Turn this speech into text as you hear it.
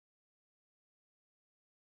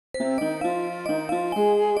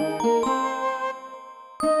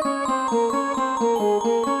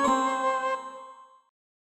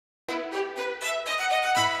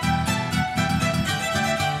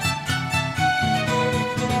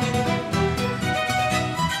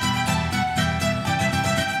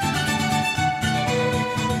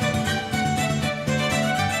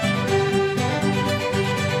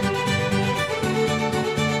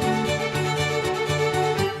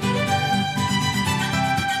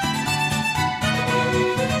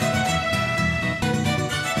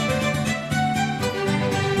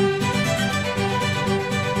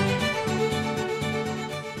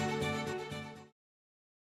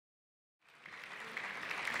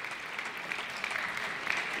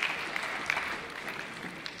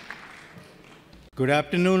Good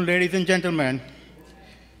afternoon, ladies and gentlemen.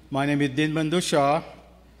 My name is Dinbandhu Shah.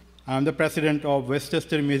 I am the president of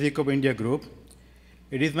Westchester Music of India Group.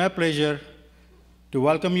 It is my pleasure to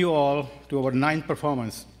welcome you all to our 9th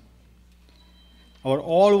performance. Our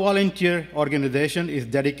all-volunteer organization is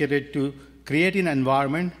dedicated to creating an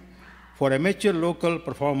environment for amateur local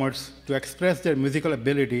performers to express their musical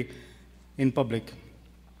ability in public.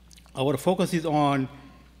 Our focus is on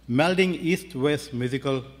melding East-West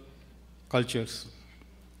musical cultures.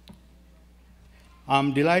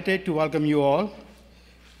 I'm delighted to welcome you all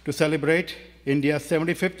to celebrate India's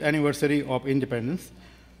 75th anniversary of independence,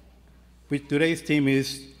 which today's theme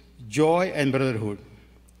is Joy and Brotherhood.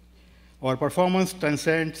 Our performance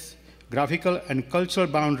transcends graphical and cultural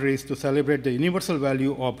boundaries to celebrate the universal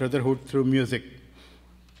value of brotherhood through music.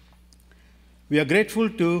 We are grateful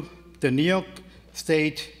to the New York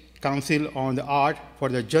State Council on the Art for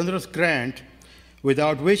the generous grant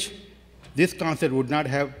without which this concert would not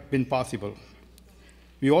have been possible.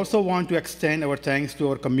 We also want to extend our thanks to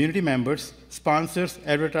our community members, sponsors,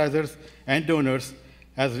 advertisers, and donors,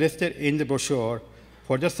 as listed in the brochure,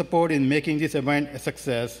 for their support in making this event a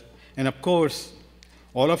success, and of course,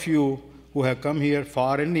 all of you who have come here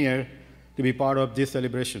far and near to be part of this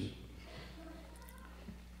celebration.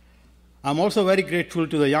 I'm also very grateful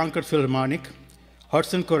to the Yonkers Philharmonic,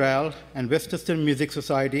 Hudson Chorale, and Westchester Music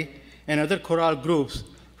Society, and other chorale groups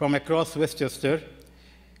from across Westchester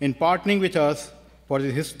in partnering with us for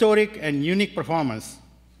this historic and unique performance.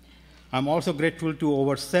 I'm also grateful to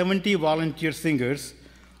over 70 volunteer singers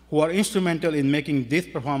who are instrumental in making this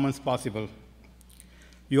performance possible.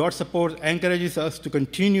 Your support encourages us to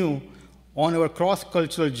continue on our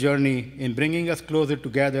cross-cultural journey in bringing us closer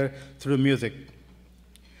together through music.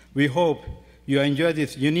 We hope you enjoy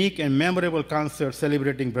this unique and memorable concert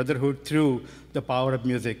celebrating brotherhood through the power of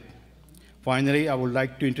music. Finally, I would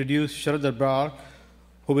like to introduce Sharad Darbar,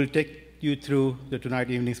 who will take you through the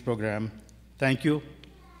tonight evening's program. Thank you.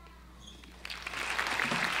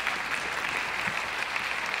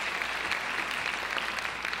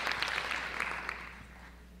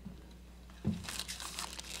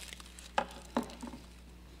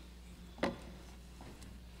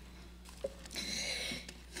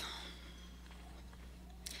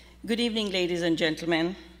 Good evening, ladies and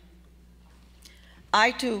gentlemen.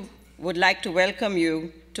 I, too, would like to welcome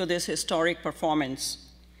you to this historic performance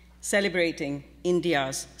celebrating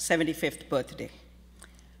India's 75th birthday.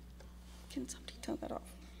 Can somebody turn that off?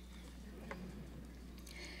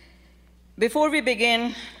 Before we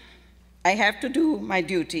begin, I have to do my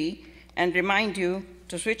duty and remind you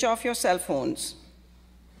to switch off your cell phones.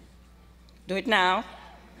 Do it now.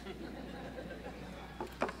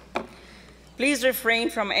 Please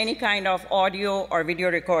refrain from any kind of audio or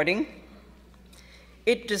video recording.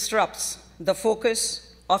 It disrupts the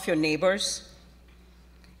focus of your neighbors,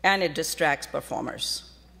 and it distracts performers.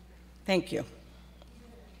 Thank you.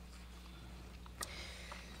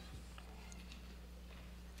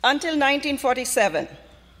 Until 1947,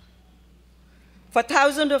 for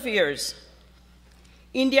thousands of years,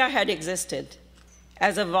 India had existed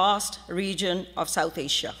as a vast region of South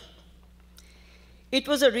Asia. It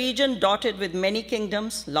was a region dotted with many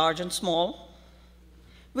kingdoms, large and small,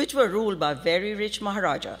 which were ruled by very rich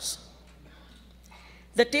Maharajas.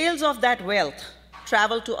 The tales of that wealth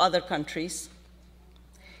traveled to other countries.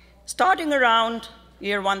 Starting around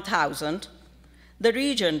year 1000, the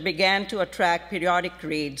region began to attract periodic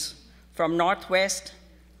raids from northwest,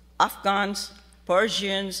 Afghans,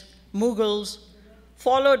 Persians, Mughals,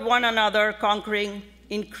 followed one another, conquering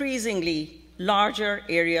increasingly larger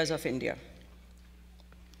areas of India.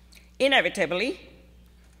 Inevitably,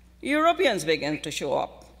 Europeans began to show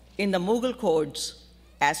up in the Mughal courts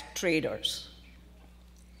as traders.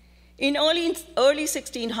 In early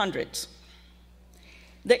 1600s,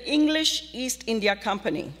 the English East India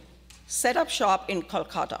Company set up shop in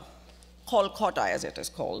Kolkata as it is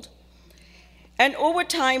called, and over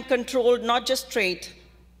time controlled not just trade,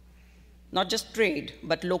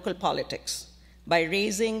 but local politics by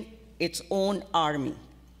raising its own army.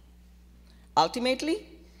 Ultimately,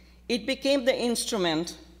 it became the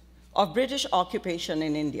instrument of British occupation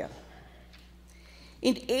in India.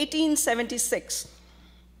 In 1876,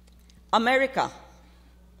 America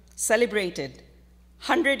celebrated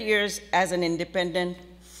 100 years as an independent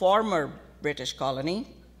former British colony,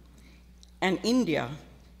 and India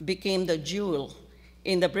became the jewel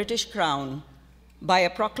in the British crown by a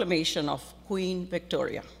proclamation of Queen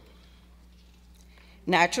Victoria.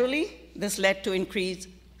 Naturally, this led to increased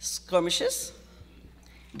skirmishes,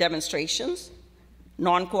 demonstrations,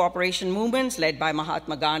 non-cooperation movements led by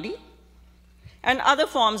Mahatma Gandhi, and other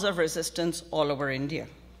forms of resistance all over India.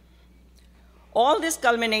 All this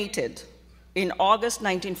culminated in August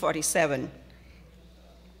 1947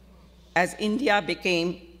 as India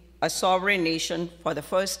became a sovereign nation for the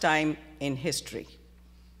first time in history.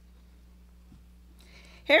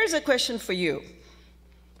 Here's a question for you.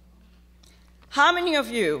 How many of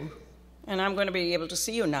you, and I'm going to be able to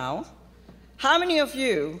see you now, how many of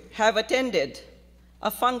you have attended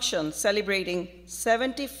a function celebrating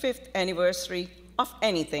 75th anniversary of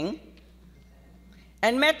anything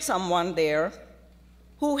and met someone there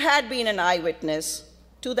who had been an eyewitness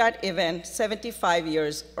to that event 75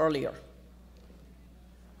 years earlier?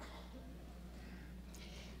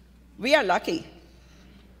 We are lucky.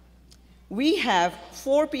 We have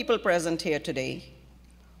 4 people present here today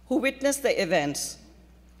who witnessed the events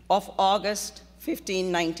of August 15,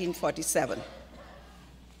 1947.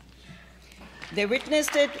 They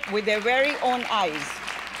witnessed it with their very own eyes.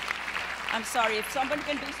 I'm sorry, if someone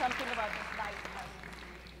can do something about this light.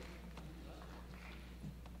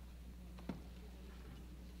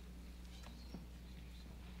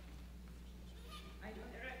 I know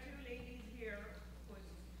there are 2 ladies here, who's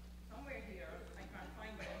somewhere here. I can't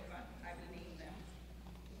find them, but I will name them.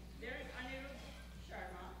 There is Anirudh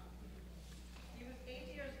Sharma. He was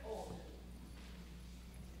 8 years old.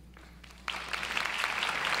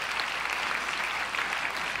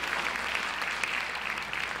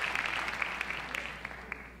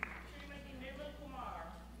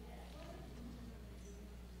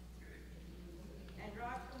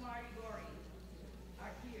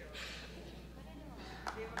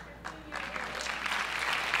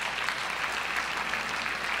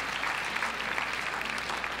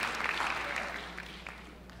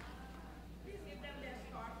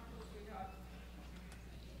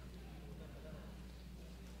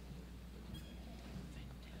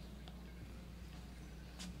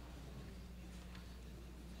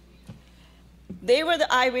 They were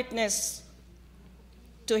the eyewitness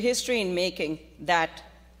to history in making that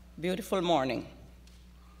beautiful morning.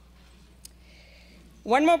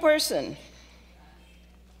 One more person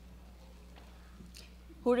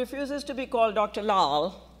who refuses to be called Dr.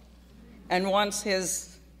 Lal and wants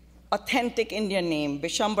his authentic Indian name,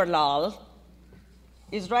 Bishambar Lal,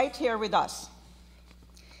 is right here with us.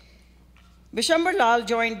 Bishambar Lal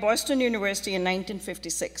joined Boston University in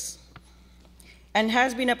 1956 and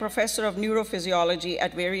has been a professor of neurophysiology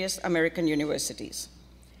at various American universities.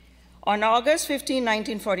 On August 15,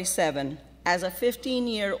 1947, as a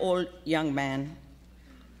 15-year-old young man,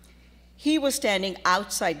 he was standing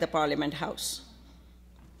outside the Parliament House,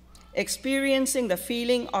 experiencing the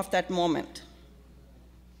feeling of that moment.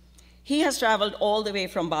 He has traveled all the way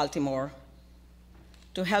from Baltimore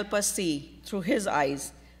to help us see through his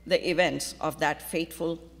eyes the events of that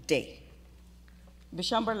fateful day.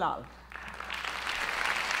 Bishambar Lal.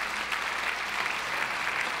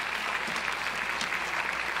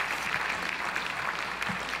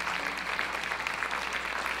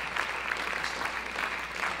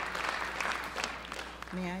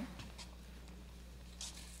 May I?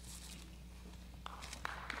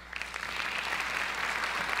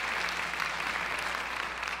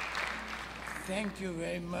 Thank you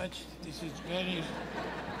very much. This is very...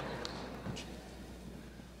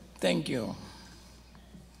 Thank you.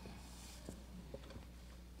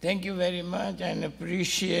 Thank you very much, and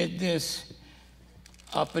appreciate this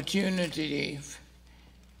opportunity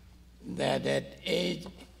that at age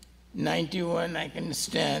 91 I can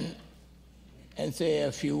stand and say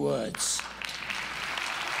a few words.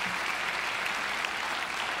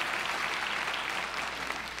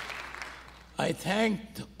 I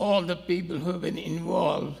thanked all the people who have been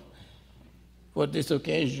involved for this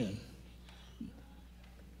occasion.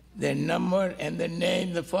 Their number and their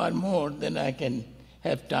names are far more than I can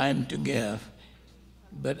have time to give.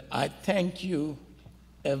 But I thank you,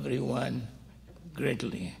 everyone,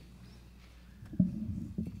 greatly.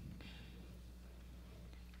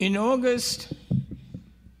 In August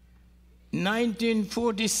In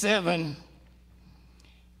 1947,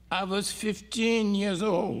 I was 15 years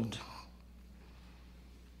old.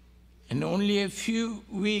 And only a few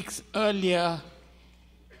weeks earlier,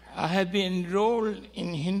 I had been enrolled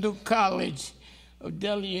in Hindu College of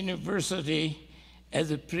Delhi University as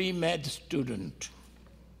a pre-med student.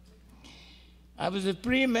 I was a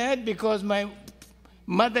pre-med because my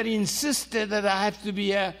mother insisted that I have to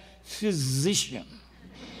be a physician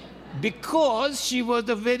because she was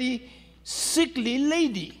a very sickly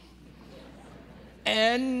lady.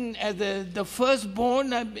 And as the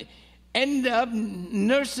firstborn, I ended up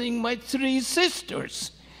nursing my 3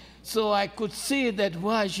 sisters. So I could see that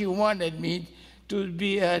why she wanted me to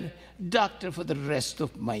be a doctor for the rest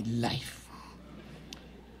of my life.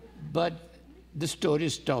 But the story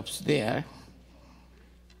stops there.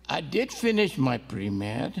 I did finish my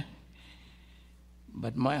pre-med,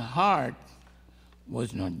 but my heart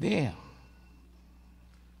was not there.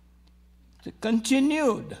 So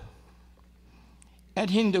continued at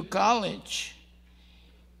Hindu College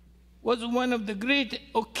was one of the great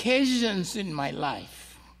occasions in my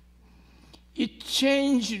life. It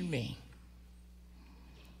changed me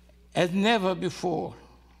as never before.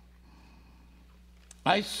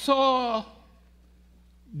 I saw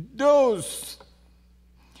those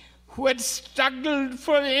who had struggled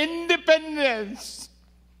for independence,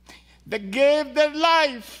 they gave their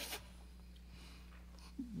life,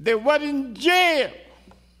 they were in jail.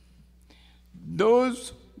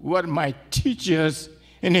 Those were my teachers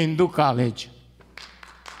in Hindu College.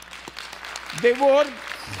 They wore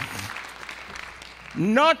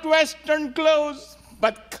not Western clothes,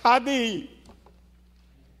 but khadi.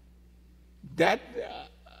 That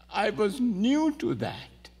I was new to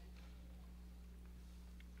that.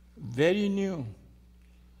 Very new.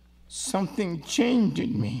 Something changed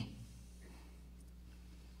in me.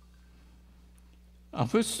 I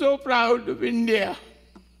was so proud of India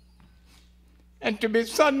and to be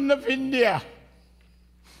son of India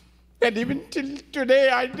that even till today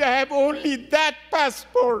I have only that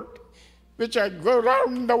passport which I go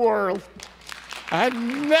around the world. I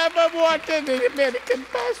never wanted an American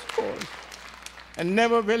passport and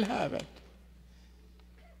never will have it.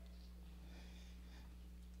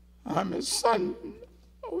 I'm a son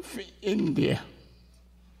of India.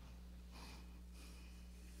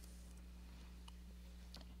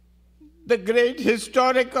 The great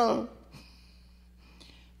historical,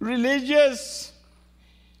 religious,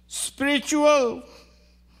 spiritual,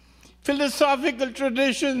 philosophical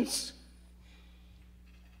traditions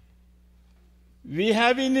we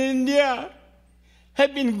have in India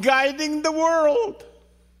have been guiding the world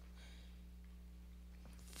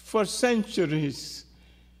for centuries.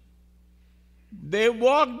 They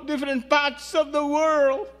walked different parts of the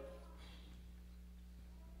world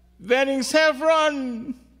wearing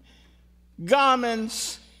saffron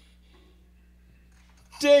garments,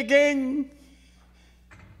 taking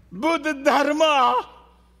Buddha Dharma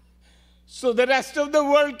so the rest of the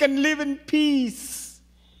world can live in peace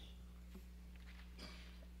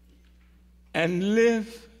and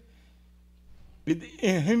live with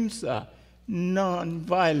ahimsa,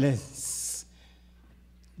 non-violence.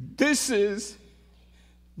 This is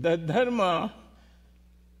the Dharma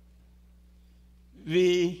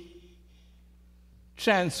we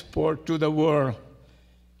transport to the world.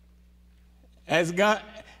 As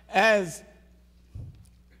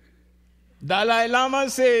Dalai Lama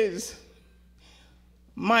says,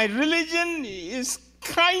 my religion is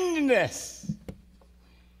kindness.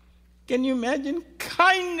 Can you imagine?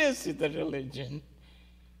 Kindness is the religion.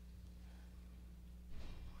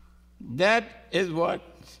 That is what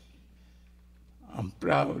I'm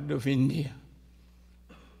proud of India.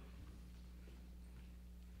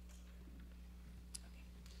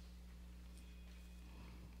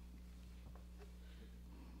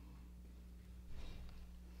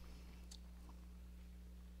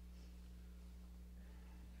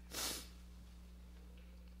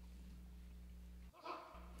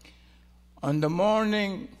 On the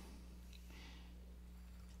morning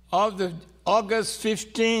of the August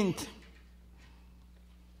 15th,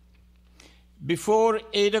 before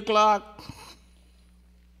 8 o'clock,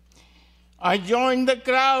 I joined the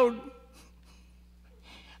crowd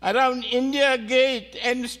around India Gate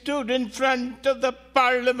and stood in front of the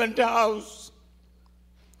Parliament House.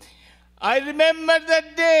 I remember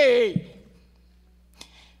that day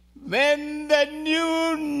when the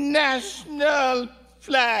new national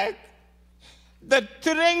flag, the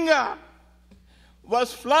Tiringa,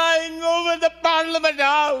 was flying over the Parliament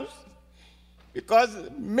House, because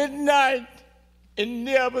midnight,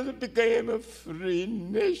 India became a free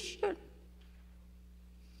nation.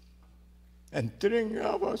 And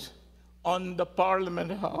Tiringa was on the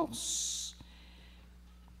Parliament House.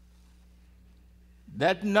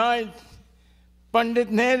 That night, Pandit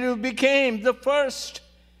Nehru became the first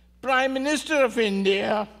Prime Minister of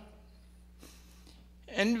India.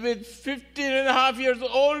 And with 15.5 years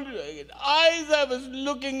old eyes, I was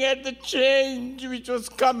looking at the change which was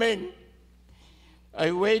coming.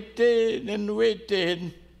 I waited and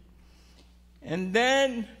waited. And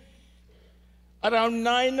then, around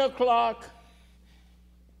 9 o'clock,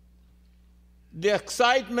 the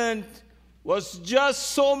excitement was just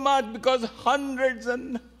so much because hundreds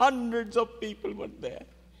and hundreds of people were there,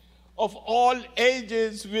 of all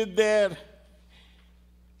ages, with their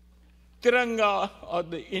Tiranga, or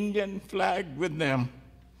the Indian flag, with them.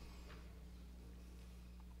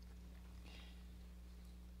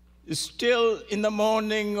 Still in the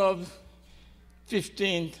morning of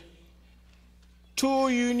 15th, 2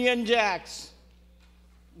 Union Jacks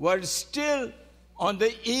were still on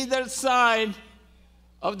the either side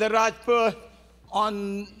of the Rajpath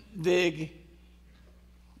on the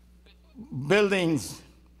buildings.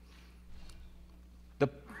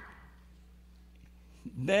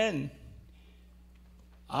 Then,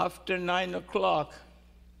 after 9 o'clock,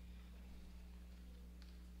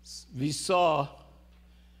 we saw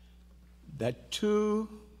that 2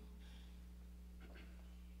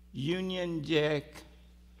 Union Jack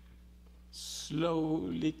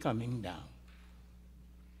slowly coming down.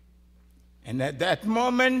 And at that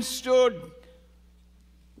moment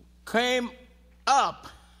came up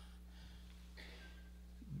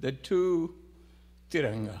the 2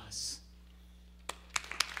 Tirangas.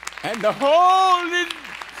 And the whole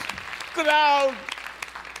crowd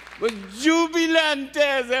was jubilant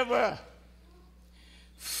as ever.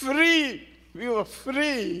 Free. We were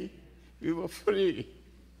free. We were free.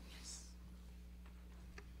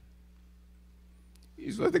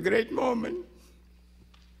 It was a great moment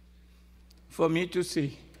for me to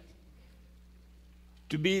see,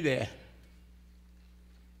 to be there.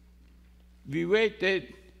 We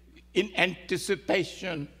waited in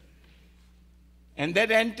anticipation. And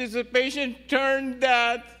that anticipation turned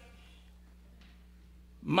that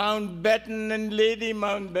Mountbatten and Lady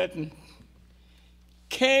Mountbatten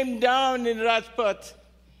came down in Rajpath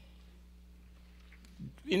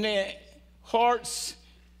in a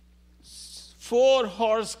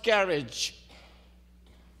 4-horse carriage.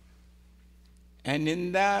 And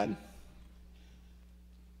in that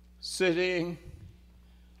sitting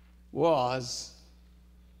was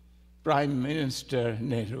Prime Minister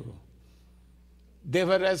Nehru. They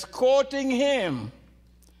were escorting him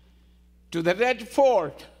to the Red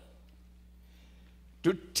Fort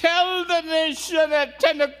to tell the nation at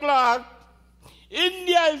 10 o'clock,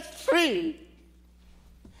 India is free.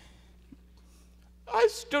 I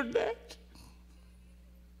stood there.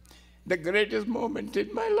 The greatest moment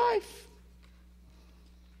in my life.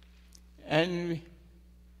 And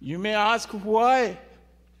you may ask why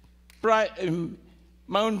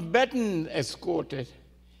Mountbatten escorted.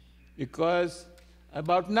 Because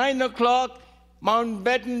about 9 o'clock,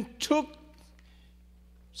 Mountbatten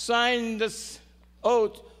signed this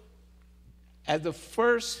oath as the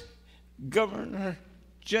first Governor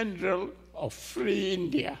General of Free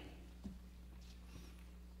India.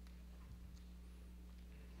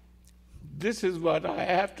 This is what I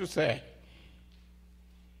have to say.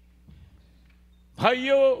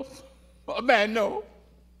 Bhaiyo, Behno,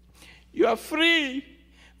 you are free,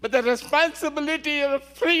 but the responsibility of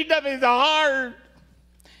freedom is hard.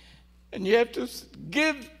 And you have to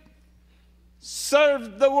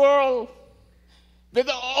serve the world with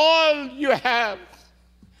all you have,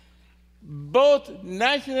 both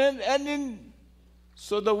national and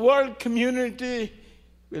so the world community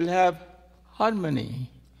will have harmony,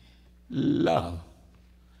 love.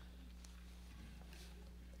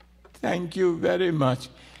 Thank you very much,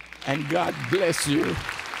 and God bless you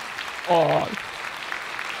all.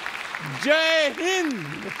 Jai Hind!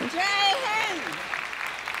 Jai Hind!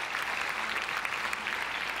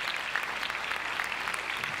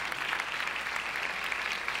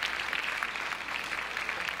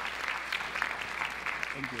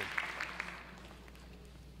 Thank you.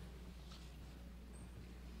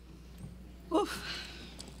 Oof.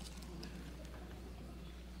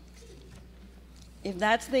 If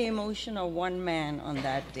that's the emotion of one man on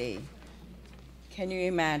that day, can you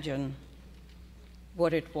imagine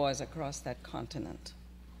what it was across that continent?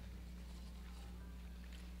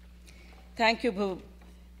 Thank you,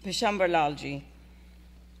 Vishambar Lalji.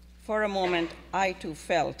 For a moment, I too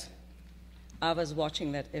felt I was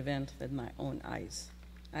watching that event with my own eyes.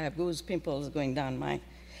 I have goose pimples going down my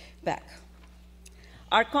back.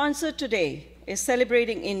 Our concert today is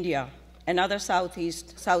celebrating India and other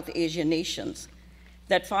South Asian nations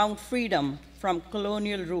that found freedom from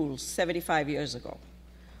colonial rules 75 years ago.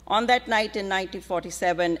 On that night in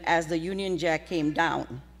 1947, as the Union Jack came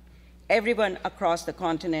down, everyone across the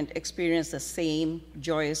continent experienced the same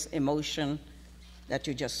joyous emotion that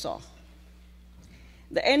you just saw.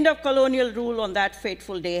 The end of colonial rule on that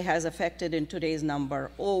fateful day has affected, in today's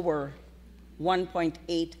number, over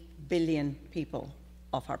 1.8 billion people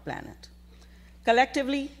of our planet.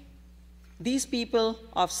 Collectively, these people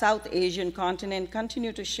of South Asian continent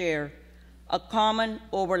continue to share a common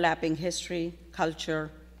overlapping history, culture,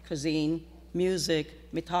 cuisine, music,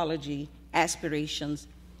 mythology, aspirations,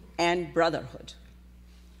 and brotherhood.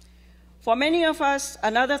 For many of us,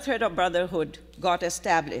 another thread of brotherhood got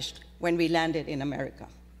established when we landed in America.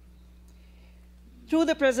 Through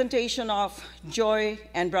the presentation of joy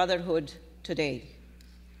and brotherhood today,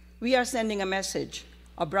 we are sending a message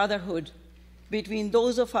of brotherhood between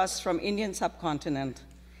those of us from Indian subcontinent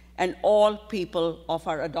and all people of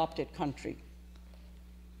our adopted country,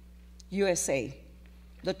 USA,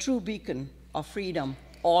 the true beacon of freedom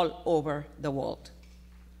all over the world.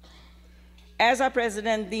 As our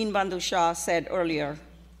President Deen Bandhu Shah said earlier,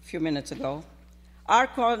 a few minutes ago, our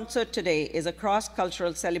concert today is a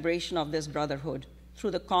cross-cultural celebration of this brotherhood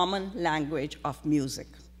through the common language of music.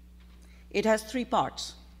 It has three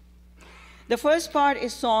parts. The first part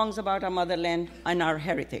is songs about our motherland and our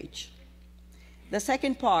heritage. The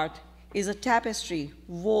second part is a tapestry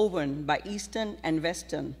woven by Eastern and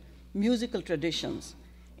Western musical traditions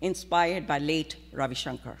inspired by late Ravi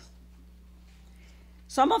Shankar.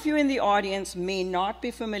 Some of you in the audience may not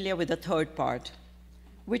be familiar with the third part,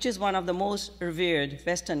 which is one of the most revered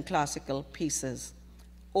Western classical pieces,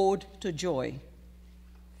 Ode to Joy,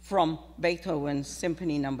 from Beethoven's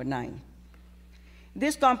Symphony No. 9.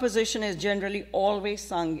 This composition is generally always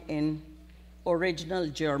sung in original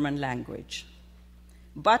German language.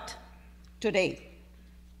 But today,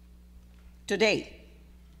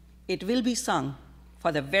 it will be sung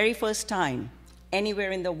for the very first time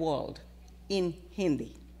anywhere in the world in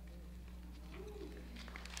Hindi.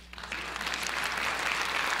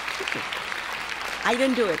 I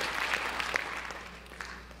didn't do it.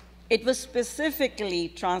 It was specifically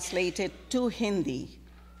translated to Hindi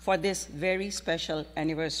for this very special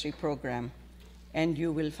anniversary program, and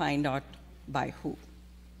you will find out by who.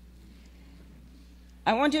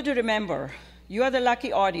 I want you to remember, you are the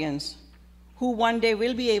lucky audience who one day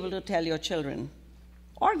will be able to tell your children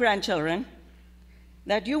or grandchildren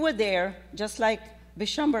that you were there, just like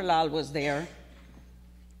Bishambar Lal was there,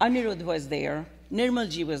 Anirudh was there, Nirmal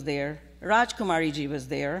ji was there, Rajkumari ji was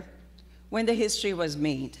there, when the history was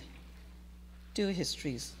made. Two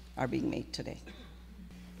histories are being made today.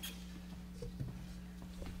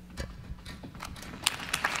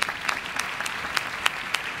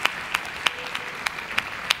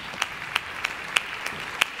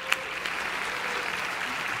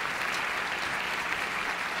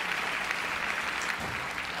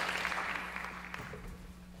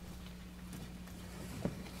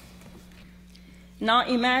 Now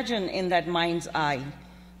imagine in that mind's eye,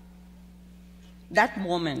 that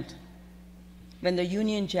moment when the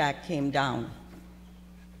Union Jack came down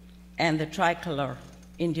and the tricolor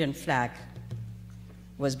Indian flag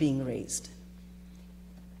was being raised.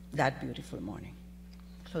 That beautiful morning.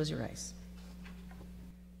 Close your eyes.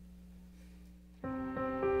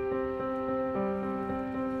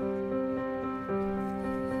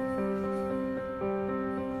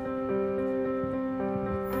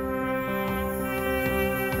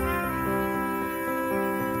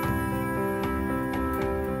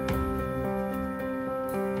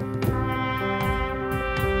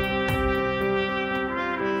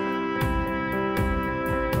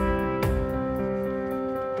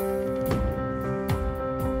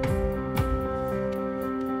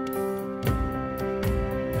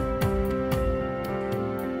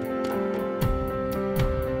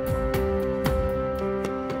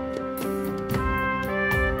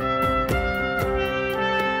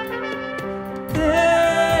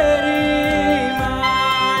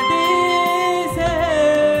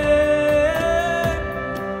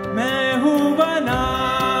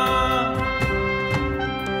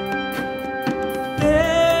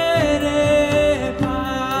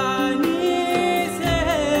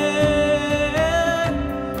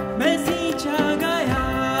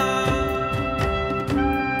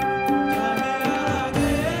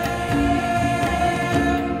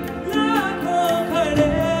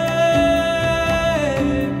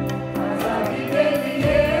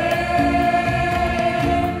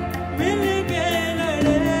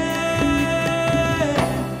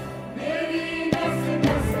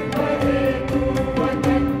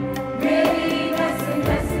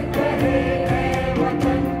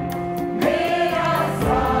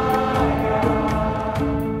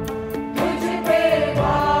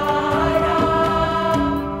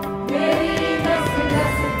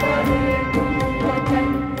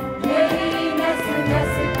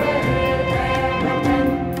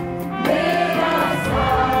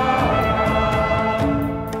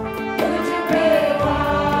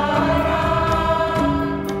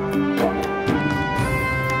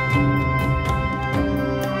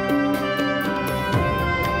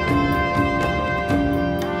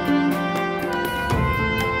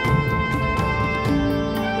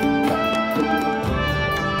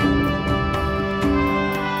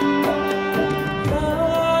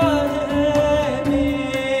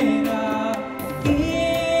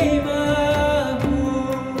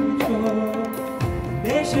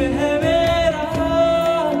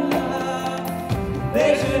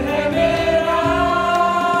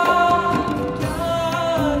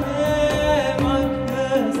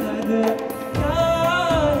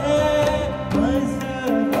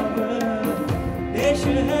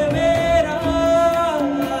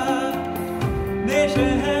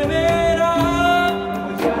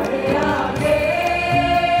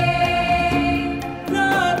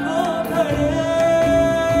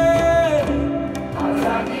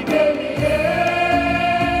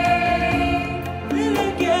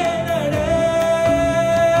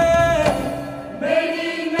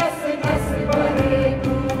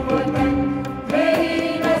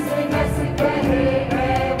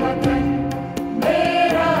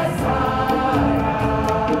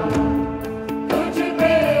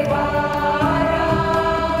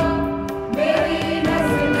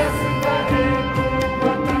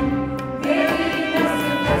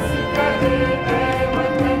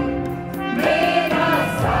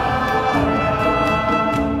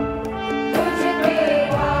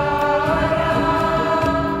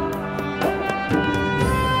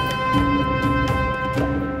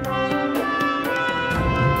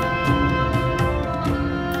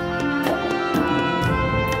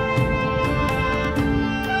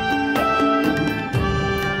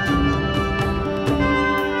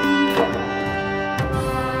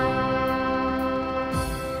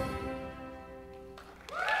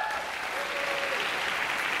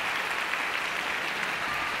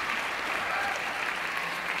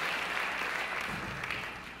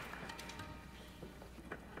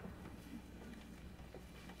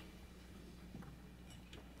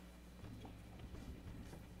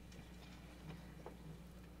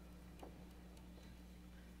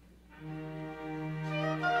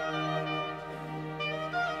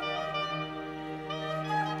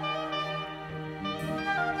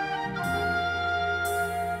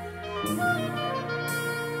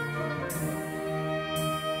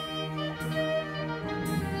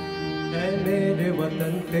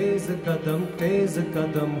 वतन तेज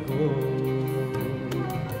कदम हो।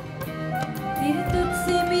 फिर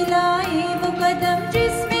तुझसे मिलाए वो कदम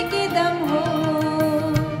जिसमें के दम हो।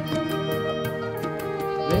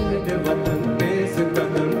 मेरे वतन तेज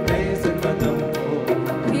कदम हो।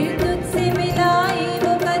 फिर तुझसे मिलाए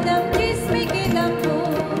वो कदम जिसमें के दम हो।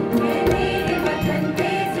 मेरे वतन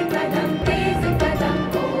तेज कदम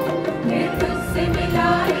हो। फिर तुझसे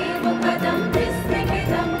मिलाए वो कदम जिसमें के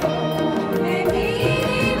दम हो। मेरे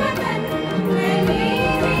वतन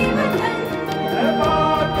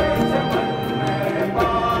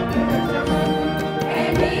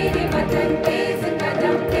मेरे वतन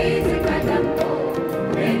तेज कदम हो।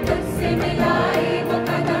 फिर तुझसे मिलाए वो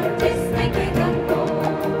कदम जिसमें के दम हो।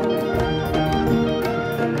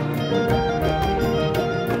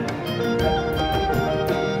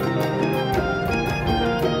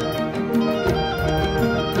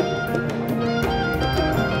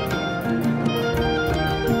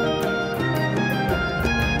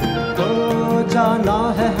 तो जाना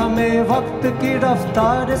है हमें वक्त की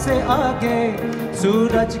रफ्तार से आगे,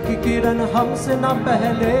 सूरज की किरण हमसे न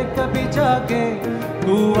पहले कभी जागे।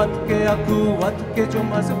 कुवत के जो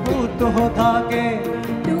मजबूत हो धागे,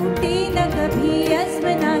 टूटे न कभी अज़्म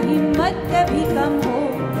न हिम्मत कभी कम हो।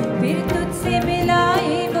 फिर तुझसे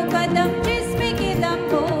मिलाए वो कदम जिसमें के दम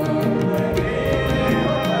हो।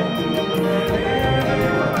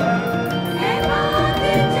 ऐ बात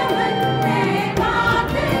चमन, ऐ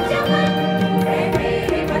बात चमन, ऐ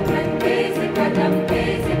मेरे वतन तेज कदम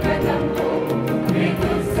हो। फिर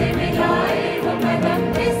तुझसे मिलाए वो कदम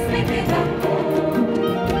जिसमें के दम हो।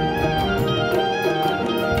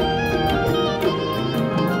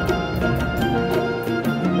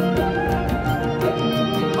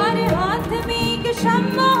 हर हाथ में एक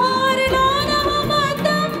शम्मा और लाना हो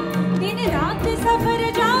मातम, दिन रात सफर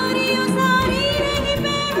जारी उसारी रही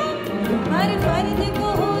बेहम। हर फर्द को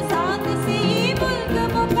हो साथ से ये मुल्क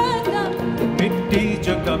मुकद्दम। मिट्टी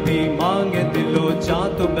जो कभी मांगे दिलो जा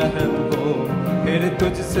तो बहम हो। फिर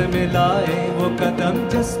तुझसे मिलाए वो कदम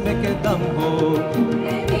जिसमें के दम हो।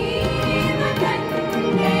 ऐ मेरे वतन,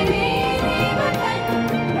 ऐ मेरे वतन,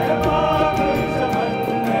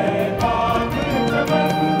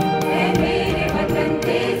 ऐ मेरे वतन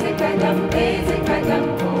तेज कदम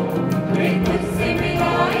हो। फिर तुझसे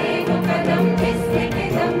मिलाए वो कदम जिसमें के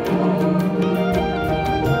दम हो।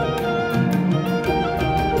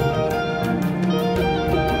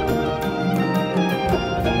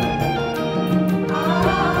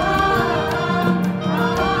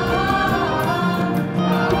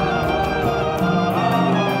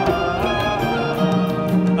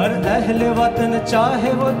 हर अहले वतन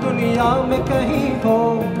चाहे वो दुनिया में कहीं हो,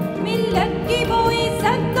 मिल्लत की वो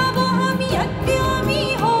इज़्ज़त का वो हमियत क़यामी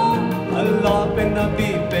हो। अल्लाह पे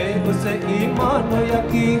नबी पे उसे ईमान हो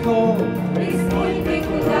यकीन हो। इस मुल्क के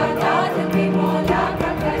खुदा दाद पे मौला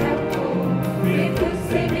का करम हो। फिर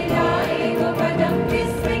तुझसे मिलाए वो कदम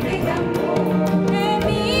जिसमें के दम हो। ऐ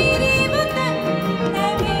मेरे वतन, ऐ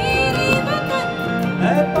मेरे वतन,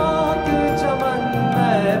 ऐ पाक चमन,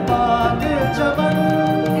 ऐ पाक चमन,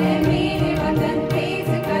 ऐ मेरे वतन तेज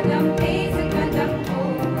कदम हो।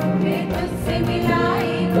 फिर तुझसे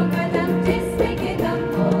मिलाए वो कदम जिसमें के दम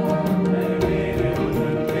हो। मेरे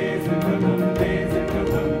वतन तेज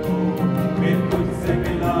कदम हो। फिर तुझसे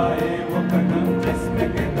मिला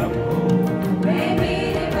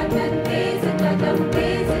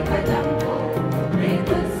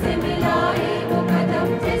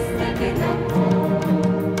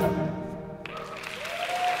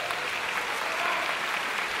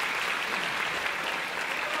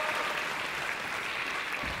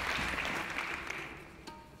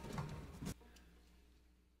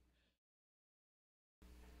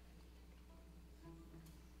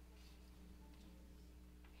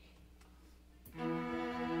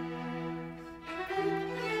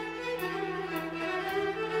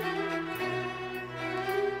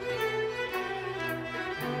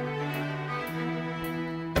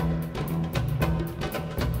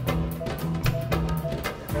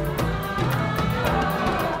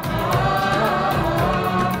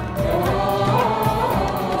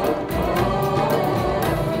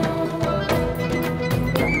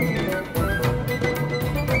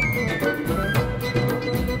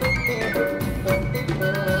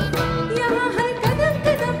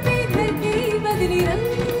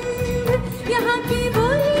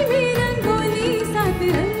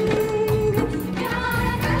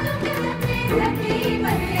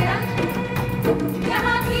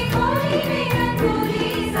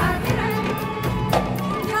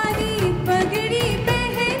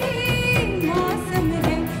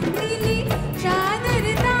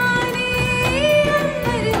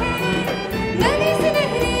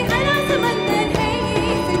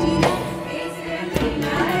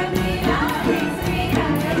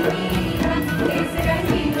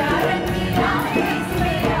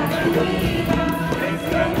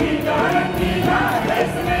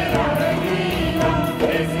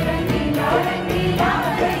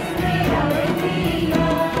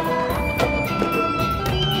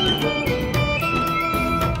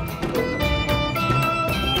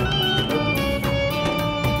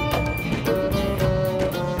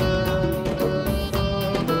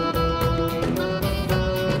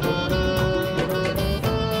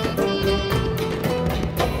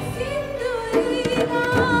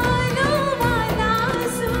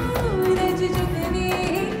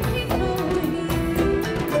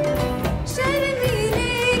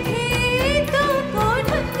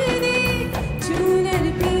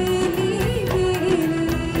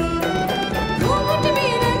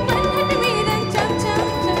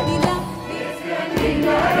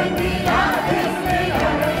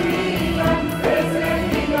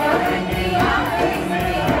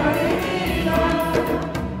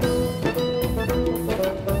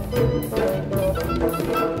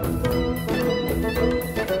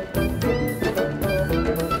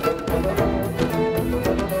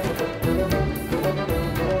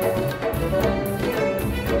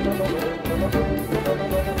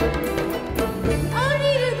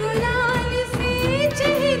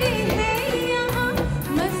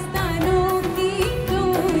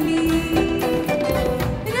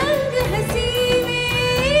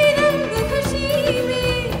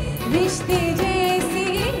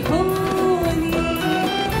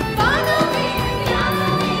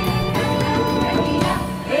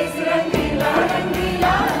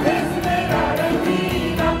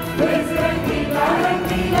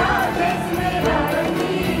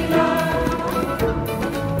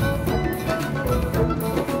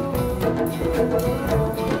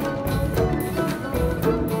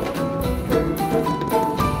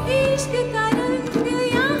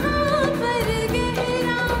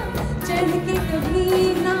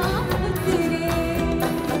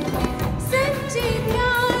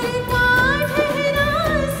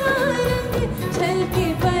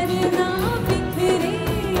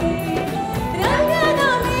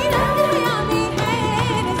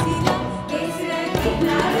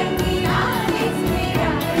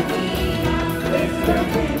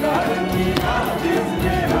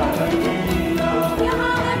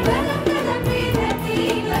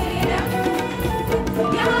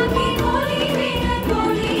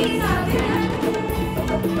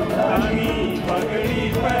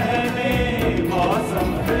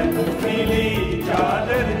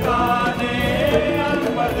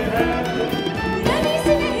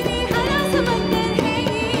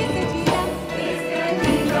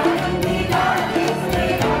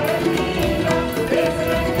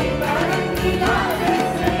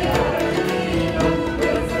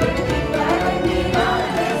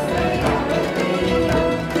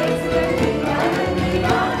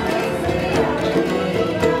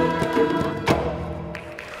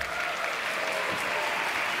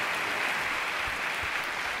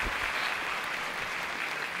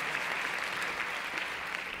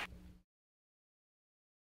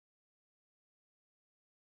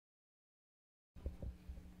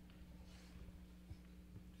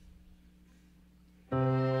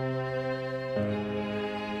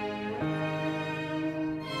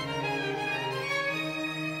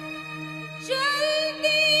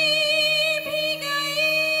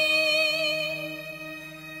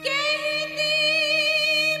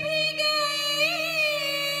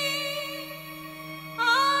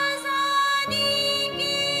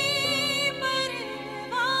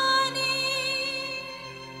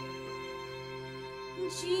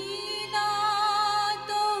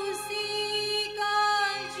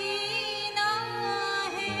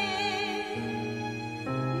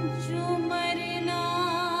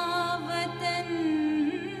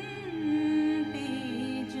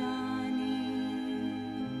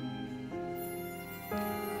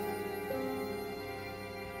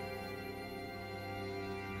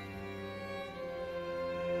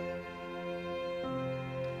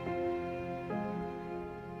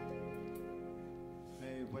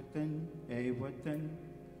वतन ए वतन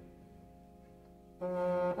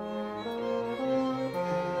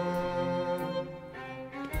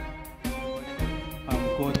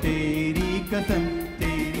हमको तेरी कसम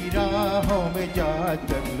तेरी राहों में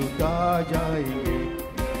जाकर लुटा जाएंगे।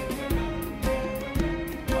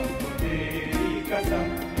 हमको तेरी कसम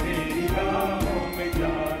तेरी राहों में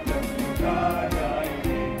जाकर लुटा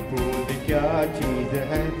जाएंगे। भूल क्या चीज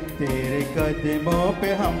है तेरे कदमों पे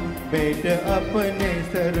हम बैठ अपने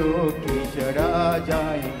सरों की चढ़ा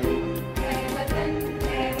जाएंगे। ऐ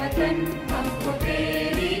वतन हमको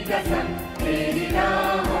तेरी कसम तेरी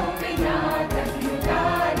राहों में जाकर लुटा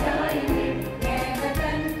जाएंगे। ऐ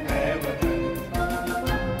वतन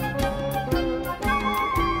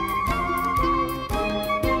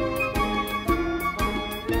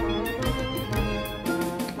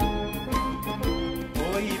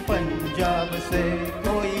कोई पंजाब से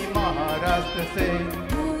कोई महाराष्ट्र से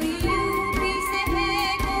कोई यूपी से है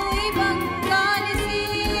कोई बंगाल से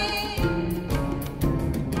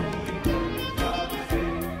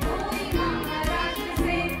कोई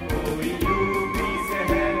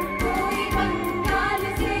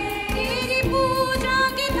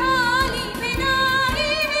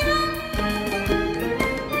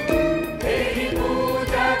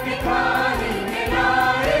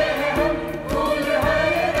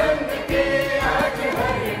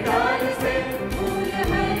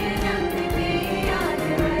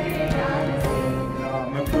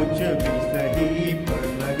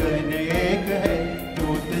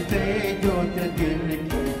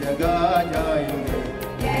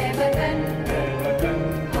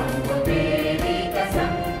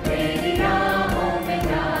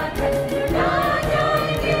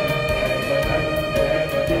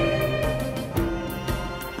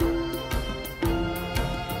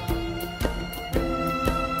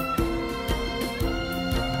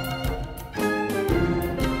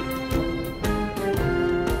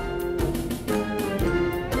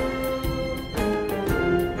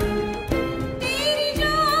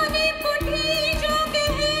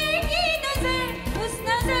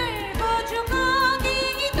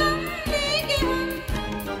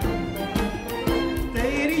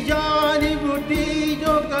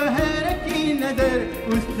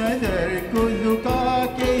उस नजर को झुका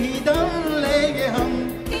के ही दम लेंगे हम।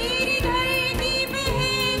 तेरी धरती पे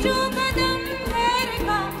है जो कदम खैर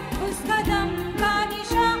का, उस कदम का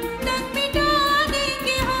निशान तक मिटा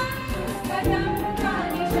देंगे हम, उस कदम का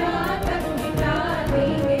निशान तक मिटा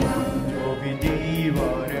देंगे हम। जो भी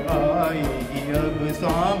दीवार आएगी अब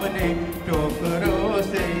सामने, ठोकरों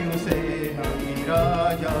से उसे हम गिरा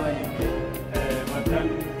जाएंगे।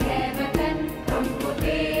 है वतन हमको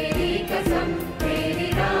तेरी कसम, तेरी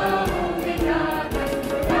राहों में जाकर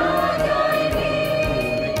उड़ा जाएंगे।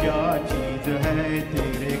 क्या चीज है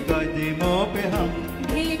तेरे कदमों पे हम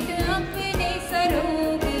भेंट अपने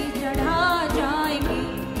सरों की चढ़ा जाएंगे।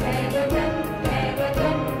 है वतन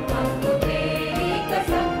हमको तेरी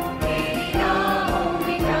कसम, तेरी राहों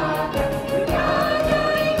में जाकर उड़ा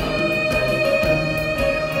जाएंगे।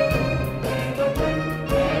 है वतन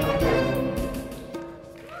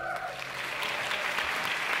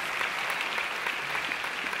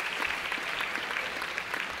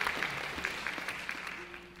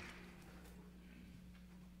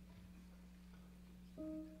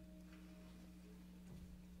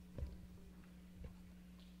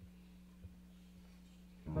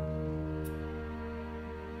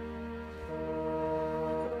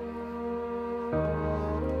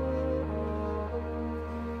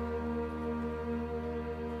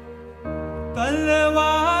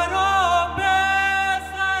तलवारों पे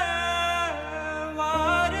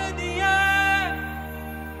सवार दिए,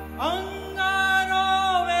 अंगारों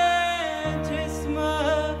में जिस्म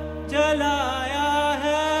जलाया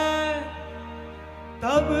है,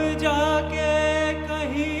 तब जाके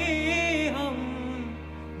कहीं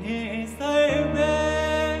हमने सर पे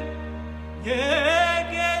ये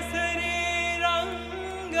केसरी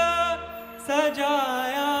रंग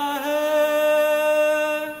सजाया है।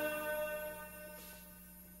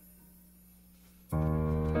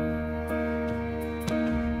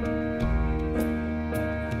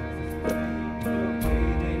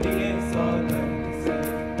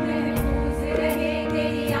 महफूज रहे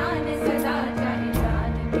तेरी आन सदा, चाहे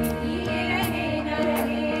जान के लिए रहे न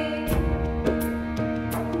रहे।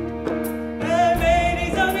 मेरी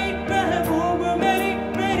ज़मीं महबूब मेरी,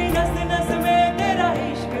 मेरी नस नस में तेरा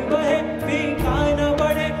इश्क बहे, फीका न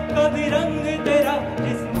पड़े कभी रंग तेरा,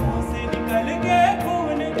 जिस मुंह से निकल के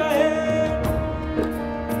खून कहे।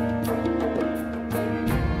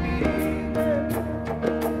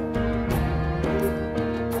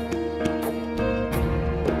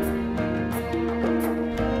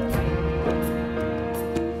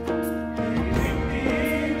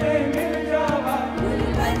 फूल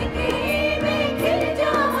बनके मैं खिल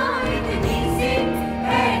जावा, इतनी सी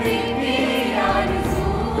है दिल की आरज़ू।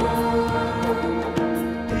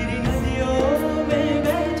 तेरी नदियों में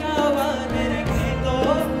बह जावा, तेरे खेतों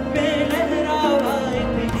में लहरावा,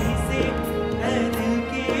 इतनी सी है दिल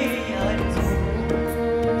की आरज़ू।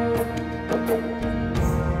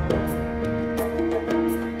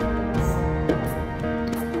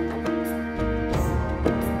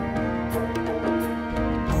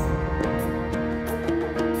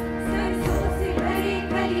 सरसों से भरे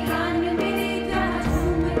खलिहान मेरे, जहाँ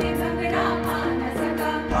झूम के भंगड़ा पा न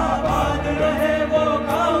सका। आबाद रहे वो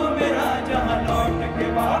गाँव मेरा, जहाँ लौट के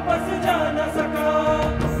वापस जा न सका।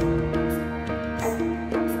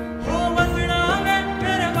 हो वतना में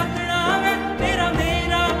मेरे वतना में, तेरा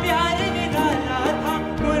मेरा प्यार निराला था,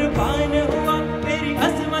 कुर्बान हुआ तेरी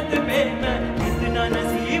अजमत पे मैं, इतना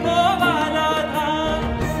नसीबों वाला था।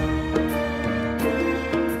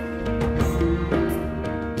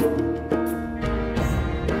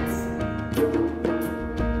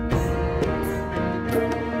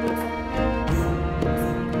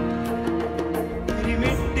 तेरी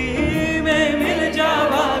मिट्टी में मिल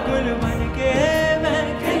जावा, गुल बन के मैं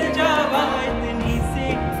खिल जावा, इतनी सी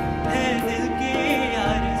है दिल की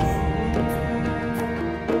आरज़ू।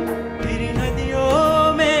 तेरी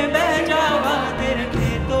नदियों में बह जावा, तेरे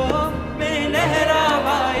खेतों में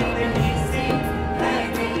लहरावा, इतनी सी है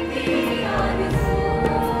दिल की आरज़ू।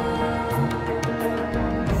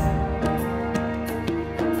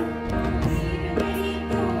 हीर मेरी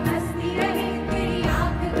तू हंसती रहे, तेरी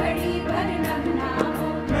आँख घड़ी भर नम ना हो।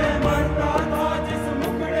 मैं मरता था जिस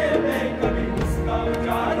मुखड़े में, कभी उसका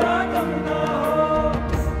उजाला कम ना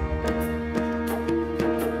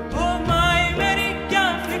हो। माई मेरी क्या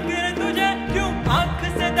फिक्र तुझे, क्यों आँख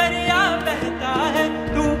से दरिया बहता है,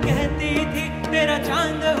 तू कहती थी तेरा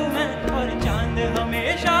चांद हूँ मैं, और चांद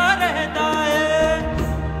हमेशा रहता है।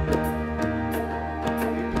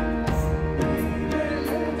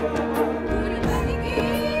 फूल बनके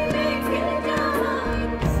मैं खिल जावा,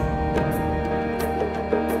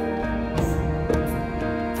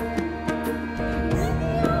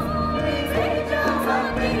 नदियों में बह जावा,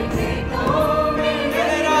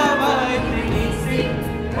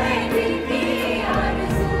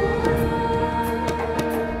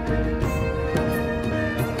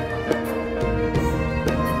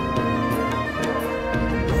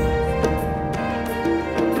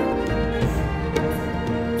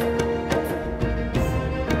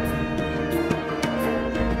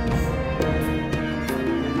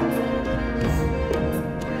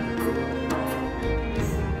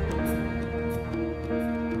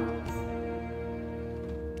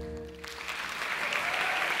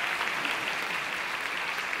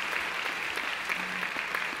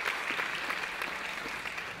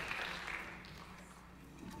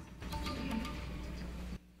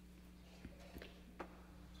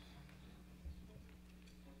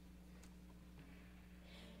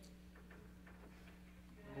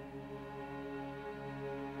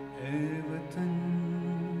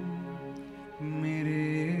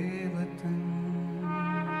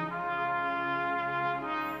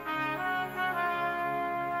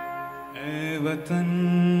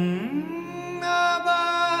 वतन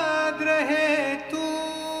आबाद रहे तू,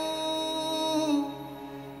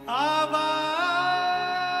 आबाद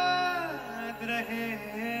रहे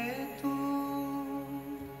तू,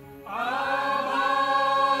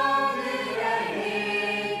 आबाद रहे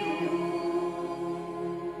तू।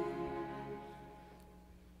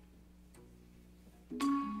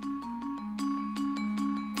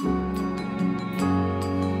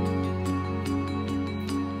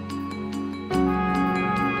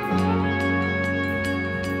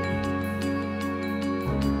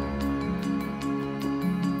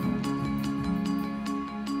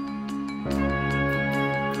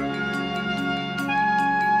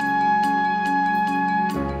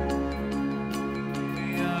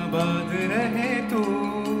 आबाद रहे तू,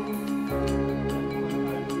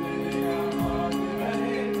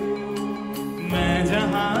 मैं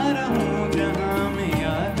जहाँ रहूं जहाँ में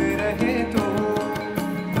याद रहे तू,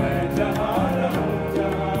 मैं जहाँ रहूं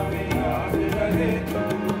जहाँ में याद रहे तू।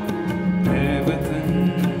 है वतन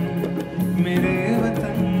मेरे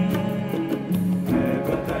वतन, है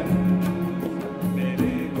वतन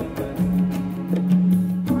मेरे वतन।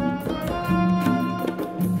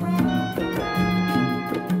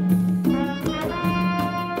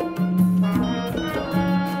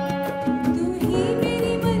 तू ही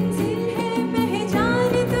मेरी मंजिल है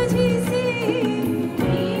पहचान तुझी से, तू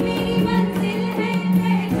ही मेरी मंजिल है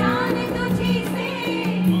पहचान तुझी से।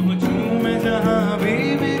 पहुँचूं मैं जहाँ भी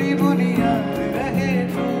मेरी बुनियाद रहे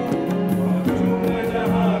तू, पहुँचूं मैं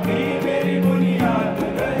जहाँ भी मेरी बुनियाद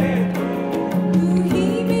रहे तू। तू ही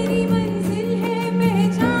मेरी मंजिल है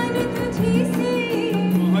पहचान तुझी से,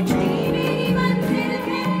 पहुँचूं मेरी मंजिल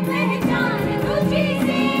है पहचान तुझी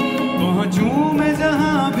से। पहुँचूं मैं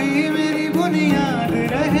जहाँ भी मेरी बुनियाद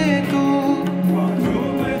रहे तू, पहुँचूं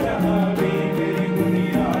मैं जहाँ भी मेरी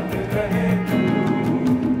बुनियाद रहे तू।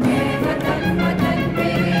 मेरे वतन वतन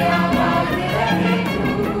मेरे आबाद रहे तू,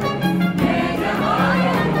 मैं जहाँ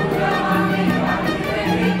रहूं जहाँ में याद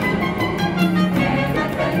रहे तू। मेरे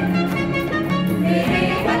वतन मेरे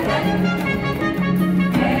वतन,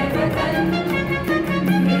 मेरे वतन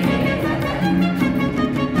मेरे वतन।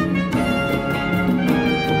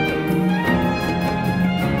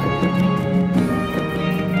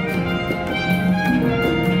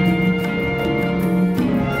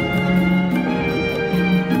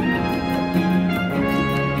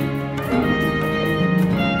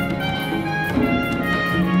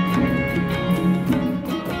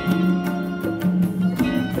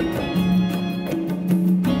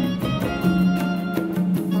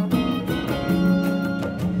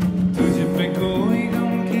 तुझ पे कोई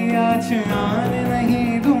गम की आँच आने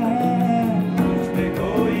नहीं दूं, तुझ पे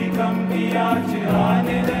कोई गम की आँच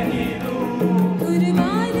आने नहीं दूं।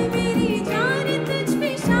 कुर्बान मेरी जान तुझ पे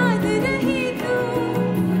शाद रहे तू,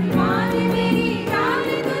 कुर्बान मेरी जान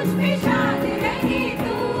तुझ पे शाद रहे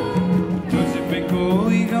तू। तुझ पे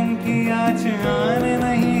कोई गम की आँच आने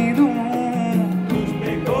नहीं दूं, तुझ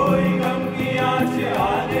पे कोई गम की आँच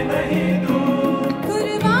आने नहीं दूं।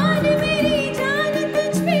 कुर्बान मेरी जान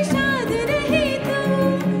तुझ पे शाद रहे तू,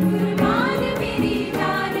 कुर्बान मेरी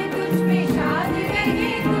जान तुझ पे शाद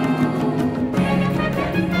रहे तू। मेरे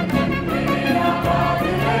वतन वतन मेरे आबाद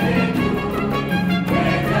रहे तू,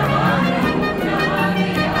 मैं जहाँ रहूं जहाँ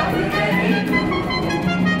में याद रहे तू।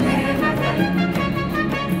 मेरे वतन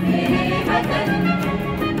मेरे वतन,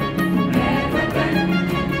 मेरे वतन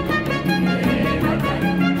मेरे वतन,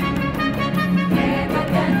 मेरे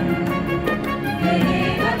वतन मेरे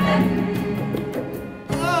वतन।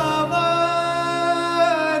 आबाद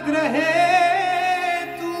रहे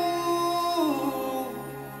तू,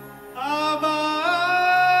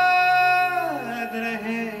 आबाद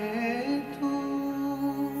रहे तू,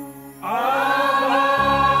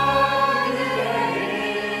 आबाद रहे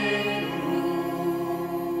तू।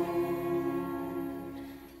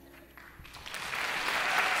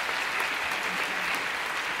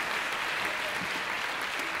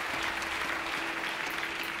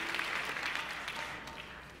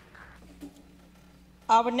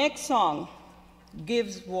 Our next song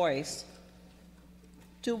gives voice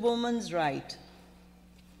to women's right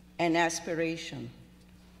and aspiration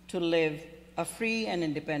to live a free and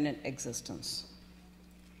independent existence.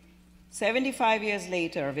 75 years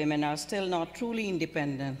later, women are still not truly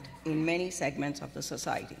independent in many segments of the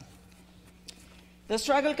society. The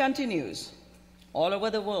struggle continues all over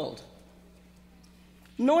the world.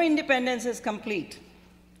 No independence is complete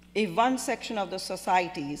if one section of the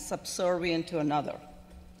society is subservient to another.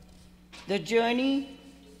 The journey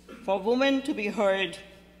for women to be heard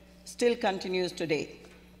still continues today.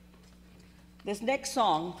 This next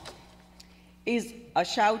song is a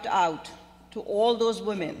shout out to all those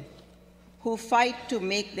women who fight to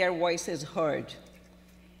make their voices heard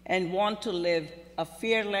and want to live a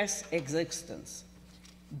fearless existence.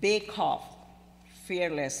 Bake off,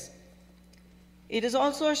 fearless. It is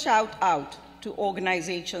also a shout out to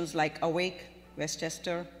organizations like Awake,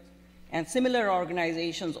 Westchester, and similar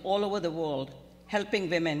organizations all over the world helping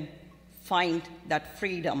women find that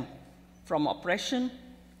freedom from oppression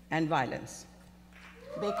and violence.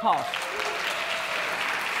 Bake off.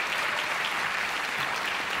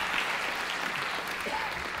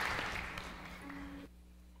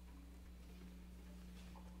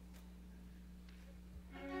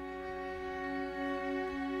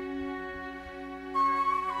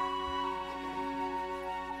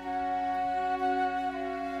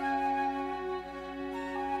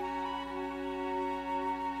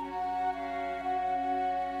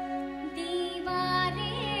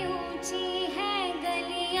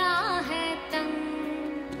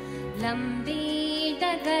 लंबी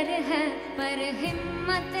डगर है पर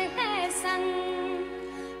हिम्मत है संग,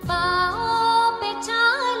 पाँव पे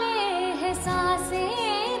चाले है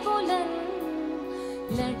सांसें बुलंद,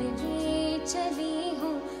 लड़ने चली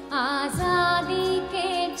हूँ आजादी के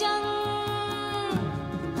जंग।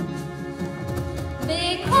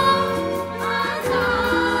 देखो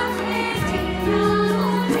आजाद है जीना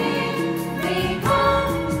मुझे, देखो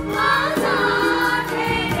आजाद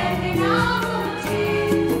है रहना मुझे,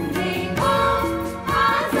 देखो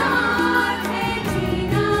आजाद है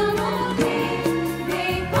जीना मुझे,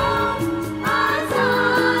 देखो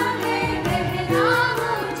आजाद है रहना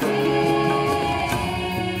मुझे।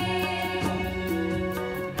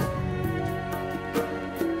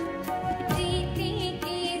 प्रीति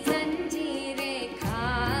की जंजीरें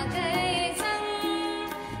खा गए संग,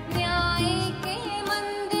 न्याय के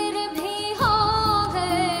मंदिर भी हो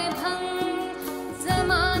गए भंग,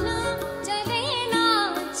 ज़माना चले ना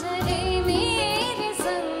चले मेरे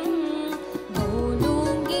संग,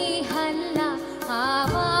 बोलूंगी हल्ला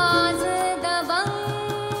आवाज दबंग।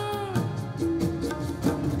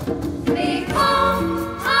 देखो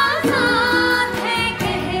आजाद है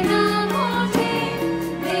कहना मुझे,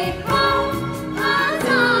 देखो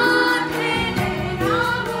आजाद है रहना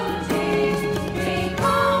मुझे,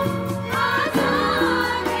 देखो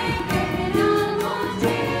आजाद है कहना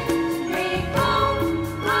मुझे, देखो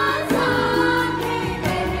आजाद है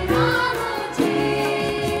रहना मुझे।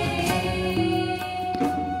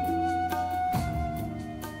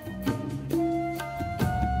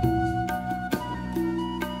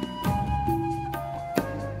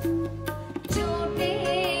 छोटे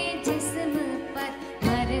जिस्म पर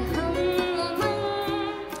मरहम उमंग,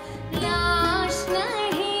 लाश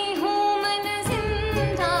नहीं हूँ मन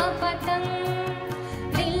जिंदा पतंग,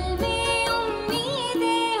 दिल में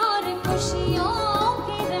उम्मीदें और खुशियों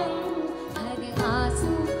के रंग, हर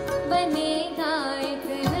आंसू बनेगा एक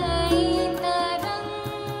नई तरंग।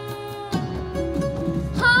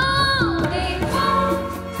 हाँ देखो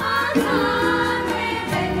आजाद है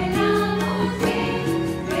रहना मुझे,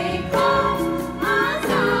 देखो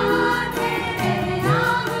आजाद है रहना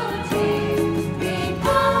मुझे,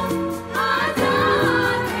 देखो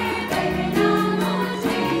आजाद है रहना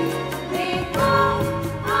मुझे, देखो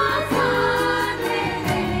आजाद है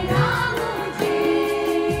रहना मुझे।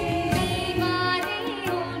 दीवारें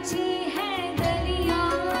ऊंची है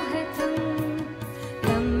गलियां है तंग,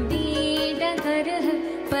 लंबी डगर है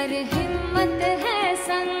पर हिम्मत है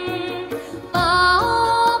संग, पाँव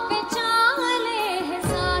पे चाले है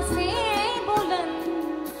सांसें बुलंद,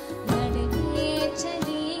 लड़ने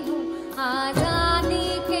चली हूँ आजादी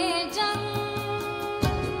के जंग।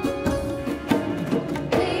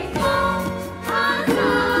 देखो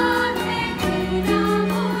आजाद है जीना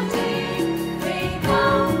मुझे, देखो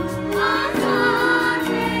आजाद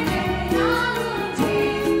है रहना मुझे,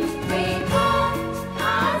 देखो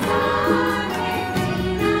आजाद है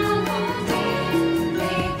जीना मुझे,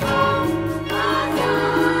 देखो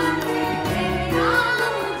आजाद है रहना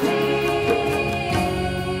मुझे।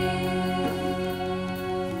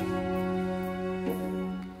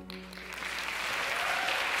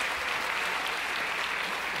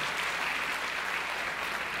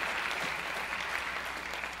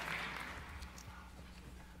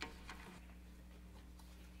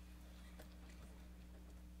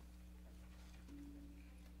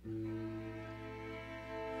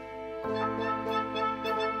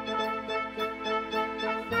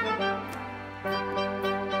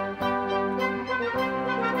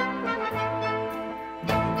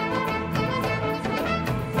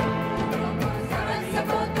 समझ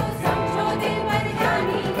सको तो समझो दिल पर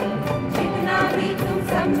जानी, जितना भी तुम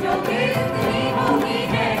समझोगे उतनी होगी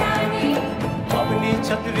हैरानी। अपनी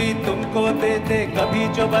छतरी तुमको देते कभी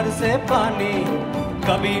जो बरसे पानी,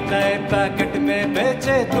 कभी नए पैकेट में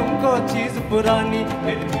बेचे तुमको चीज पुरानी।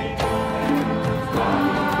 फिर भी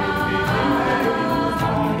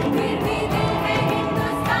दिल है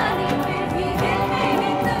हिंदुस्तानी, फिर भी दिल है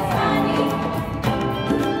हिंदुस्तानी।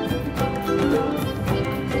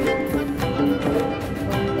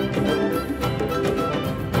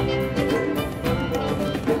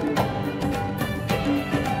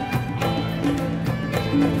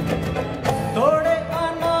 थोड़े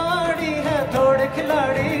अनाड़ी है थोड़े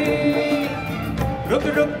खिलाड़ी, रुक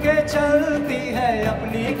रुक के चलती है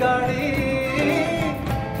अपनी गाड़ी।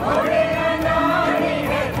 थोड़े अनाड़ी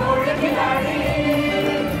है थोड़े खिलाड़ी,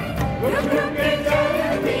 रुक रुक के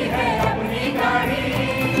चलती है अपनी गाड़ी।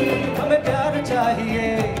 हमें प्यार चाहिए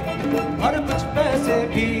और कुछ पैसे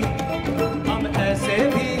भी, हम ऐसे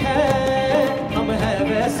भी हैं, हम हैं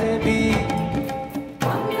वैसे भी।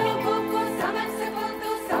 हम लोगों को समझ सको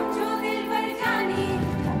तो समझो दिल भर जानी।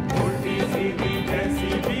 उल्टी सीधी जैसी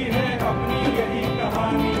भी है अपनी यही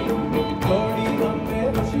कहानी। थोड़ी हममें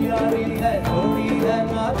होशियारी है, थोड़ी है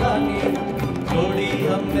नादानी, थोड़ी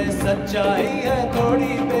हममें सच्चाई है,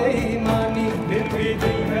 थोड़ी बेईमानी। फिर भी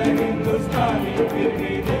दिल है हिंदुस्तानी, फिर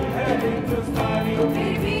भी दिल है हिंदुस्तानी।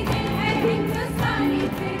 फिर भी दिल है हिंदुस्तानी,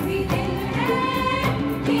 फिर भी दिल है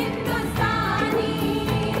हिंदुस्तानी।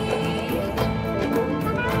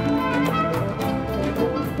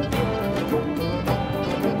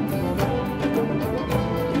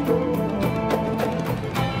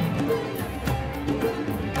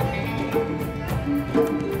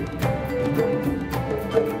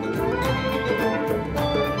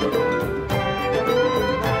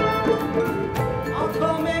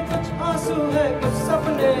 आंखों में कुछ आंसू है कुछ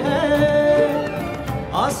सपने हैं,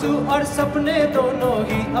 आंसू और सपने दोनों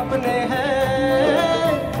ही अपने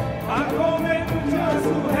हैं। आंखों में कुछ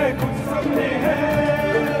आंसू है कुछ सपने हैं।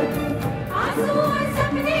 आंसू और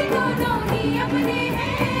सपने दोनों ही अपने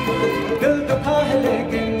हैं। दिल दुखा है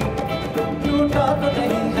लेकिन टूटा तो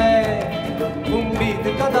नहीं है,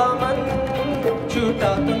 उम्मीद का दामन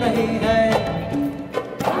छूटा तो नहीं है।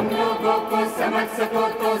 हम लोगों को समझ सको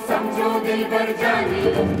तो समझो दिल भर जानी।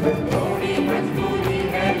 थोड़ी मजबूरी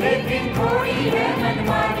है लेकिन थोड़ी है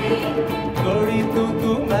मनमानी। थोड़ी तू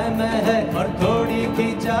मैं है और थोड़ी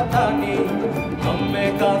खींचातानी, हम में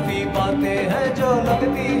काफी बातें हैं जो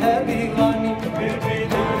लगती है दीवानी। फिर भी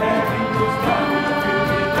दिल है हिंदुस्तानी, फिर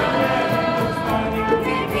भी दिल है हिंदुस्तानी।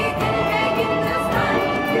 फिर भी दिल है हिंदुस्तानी,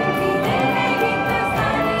 फिर भी दिल है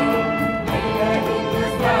हिंदुस्तानी। दिल है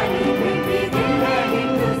हिंदुस्तानी, फिर भी दिल है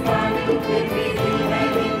हिंदुस्तानी। फिर भी दिल है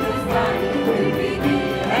हिंदुस्तानी, फिर भी दिल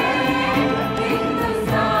है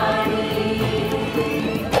हिंदुस्तानी।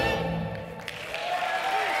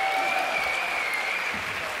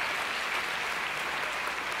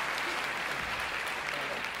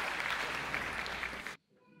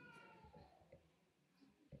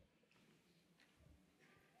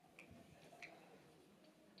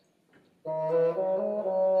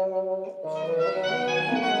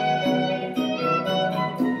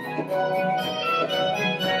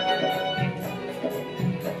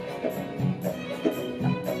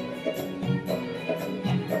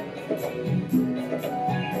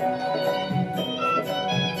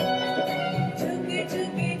 झुके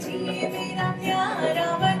झुके जिए मेरा प्यारा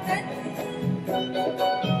वतन।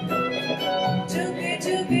 झुके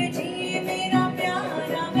झुके जिए मेरा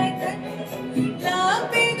प्यारा वतन।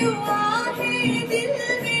 लापे दुआ है दिल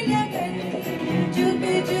में लगन।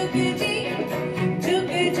 झुके झुके जी,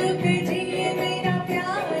 झुके झुके जिए मेरा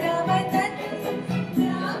प्यारा वतन।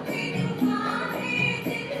 लापे दुआ है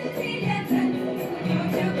दिल में लगन।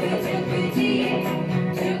 झुके झुके जिए,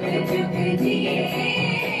 झुके झुके जिए।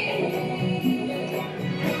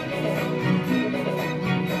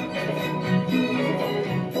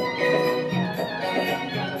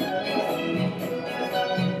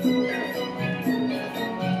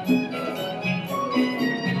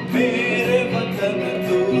 मेरे वतन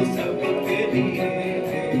तू सबके लिए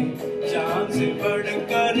है, जान से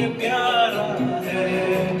बढ़कर प्यारा है।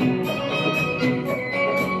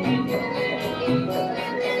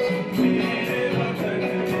 मेरे वतन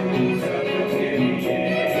तू सबके लिए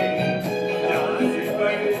जान से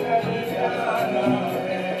बढ़कर प्यारा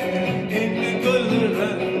है। इन गुल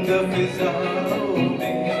रंग फिजाओं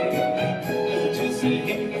में तुझसे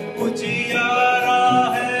ही उजियारा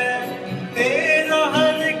है, तेरा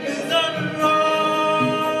हर एक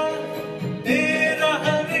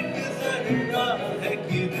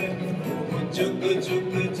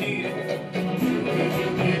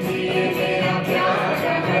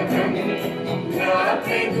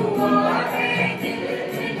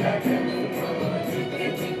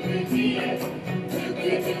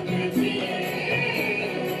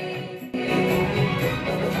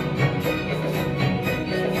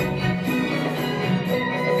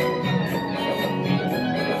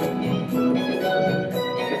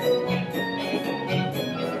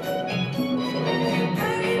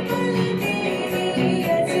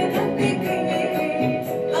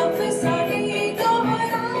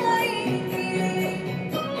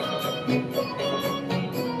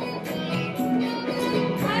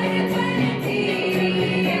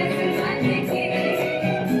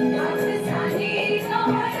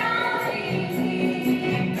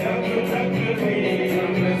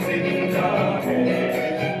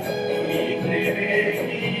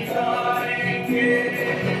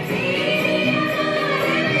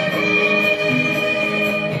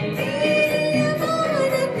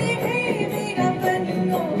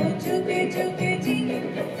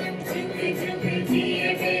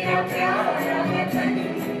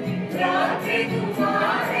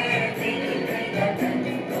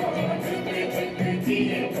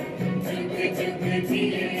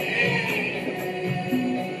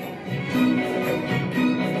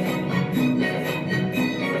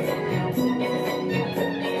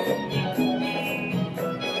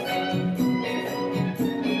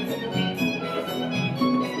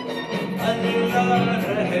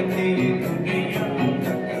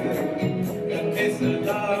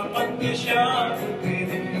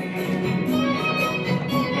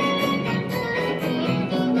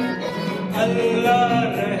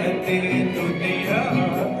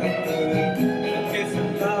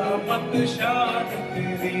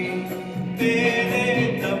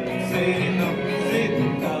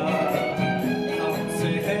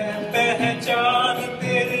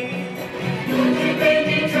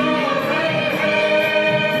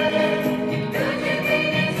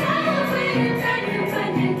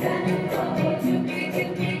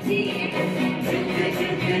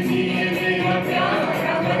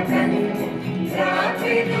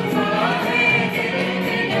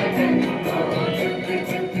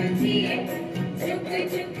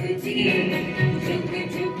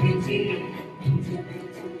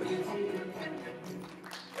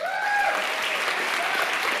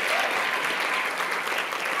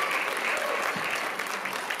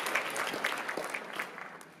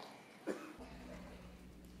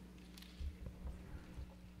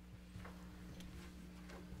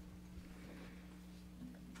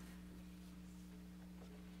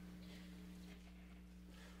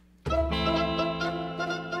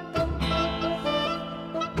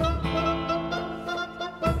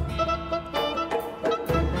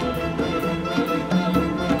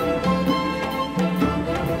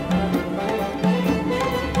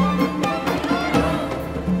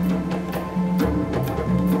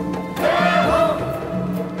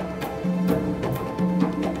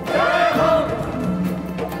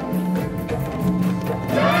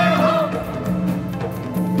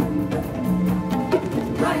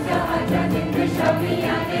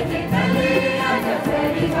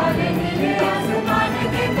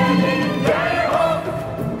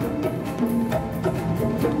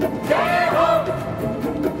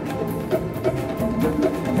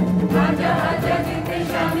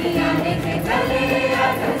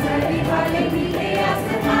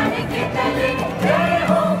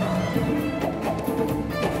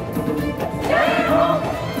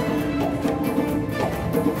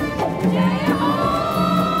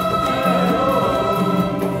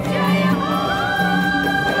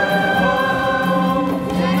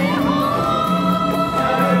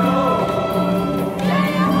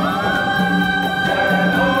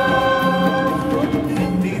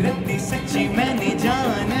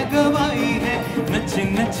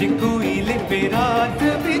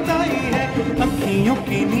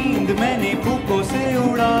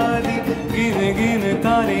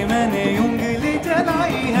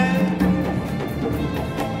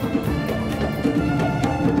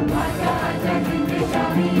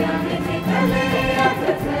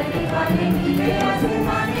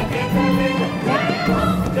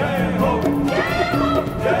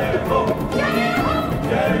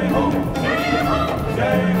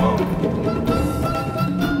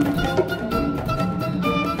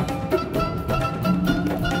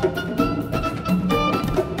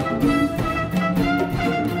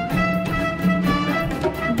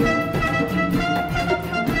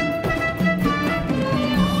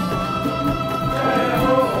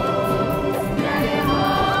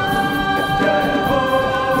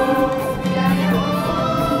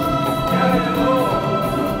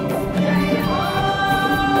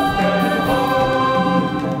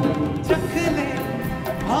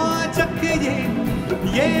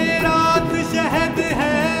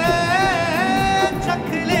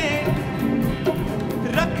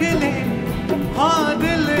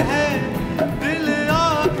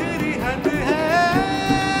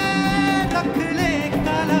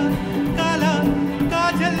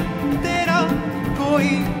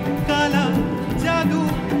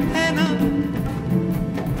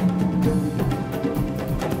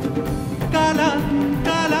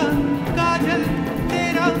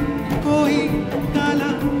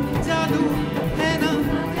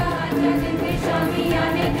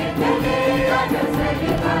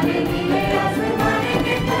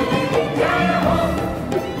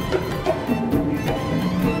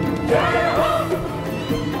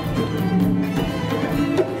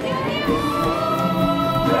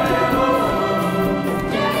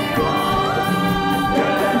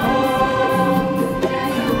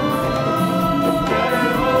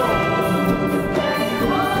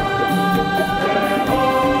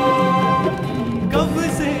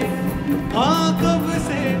से हाँ कब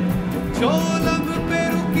से जो लब पे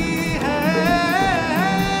रुकी है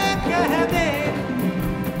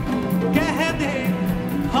कह दे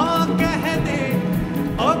हाँ कह दे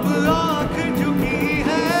अब आँख झुकी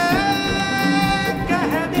है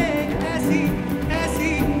कह दे ऐसी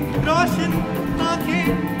ऐसी रोशन आंखें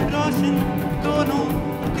रोशन दोनों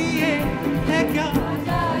दिए है क्या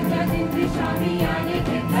आजा आजा दिन शामी आने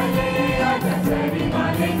के तले आजा सरी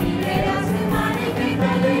वाले नीले आसमाने के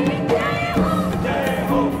तले जय हो जय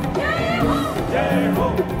हो जय हो जय हो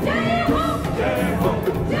जय हो जय हो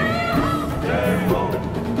जय हो जय हो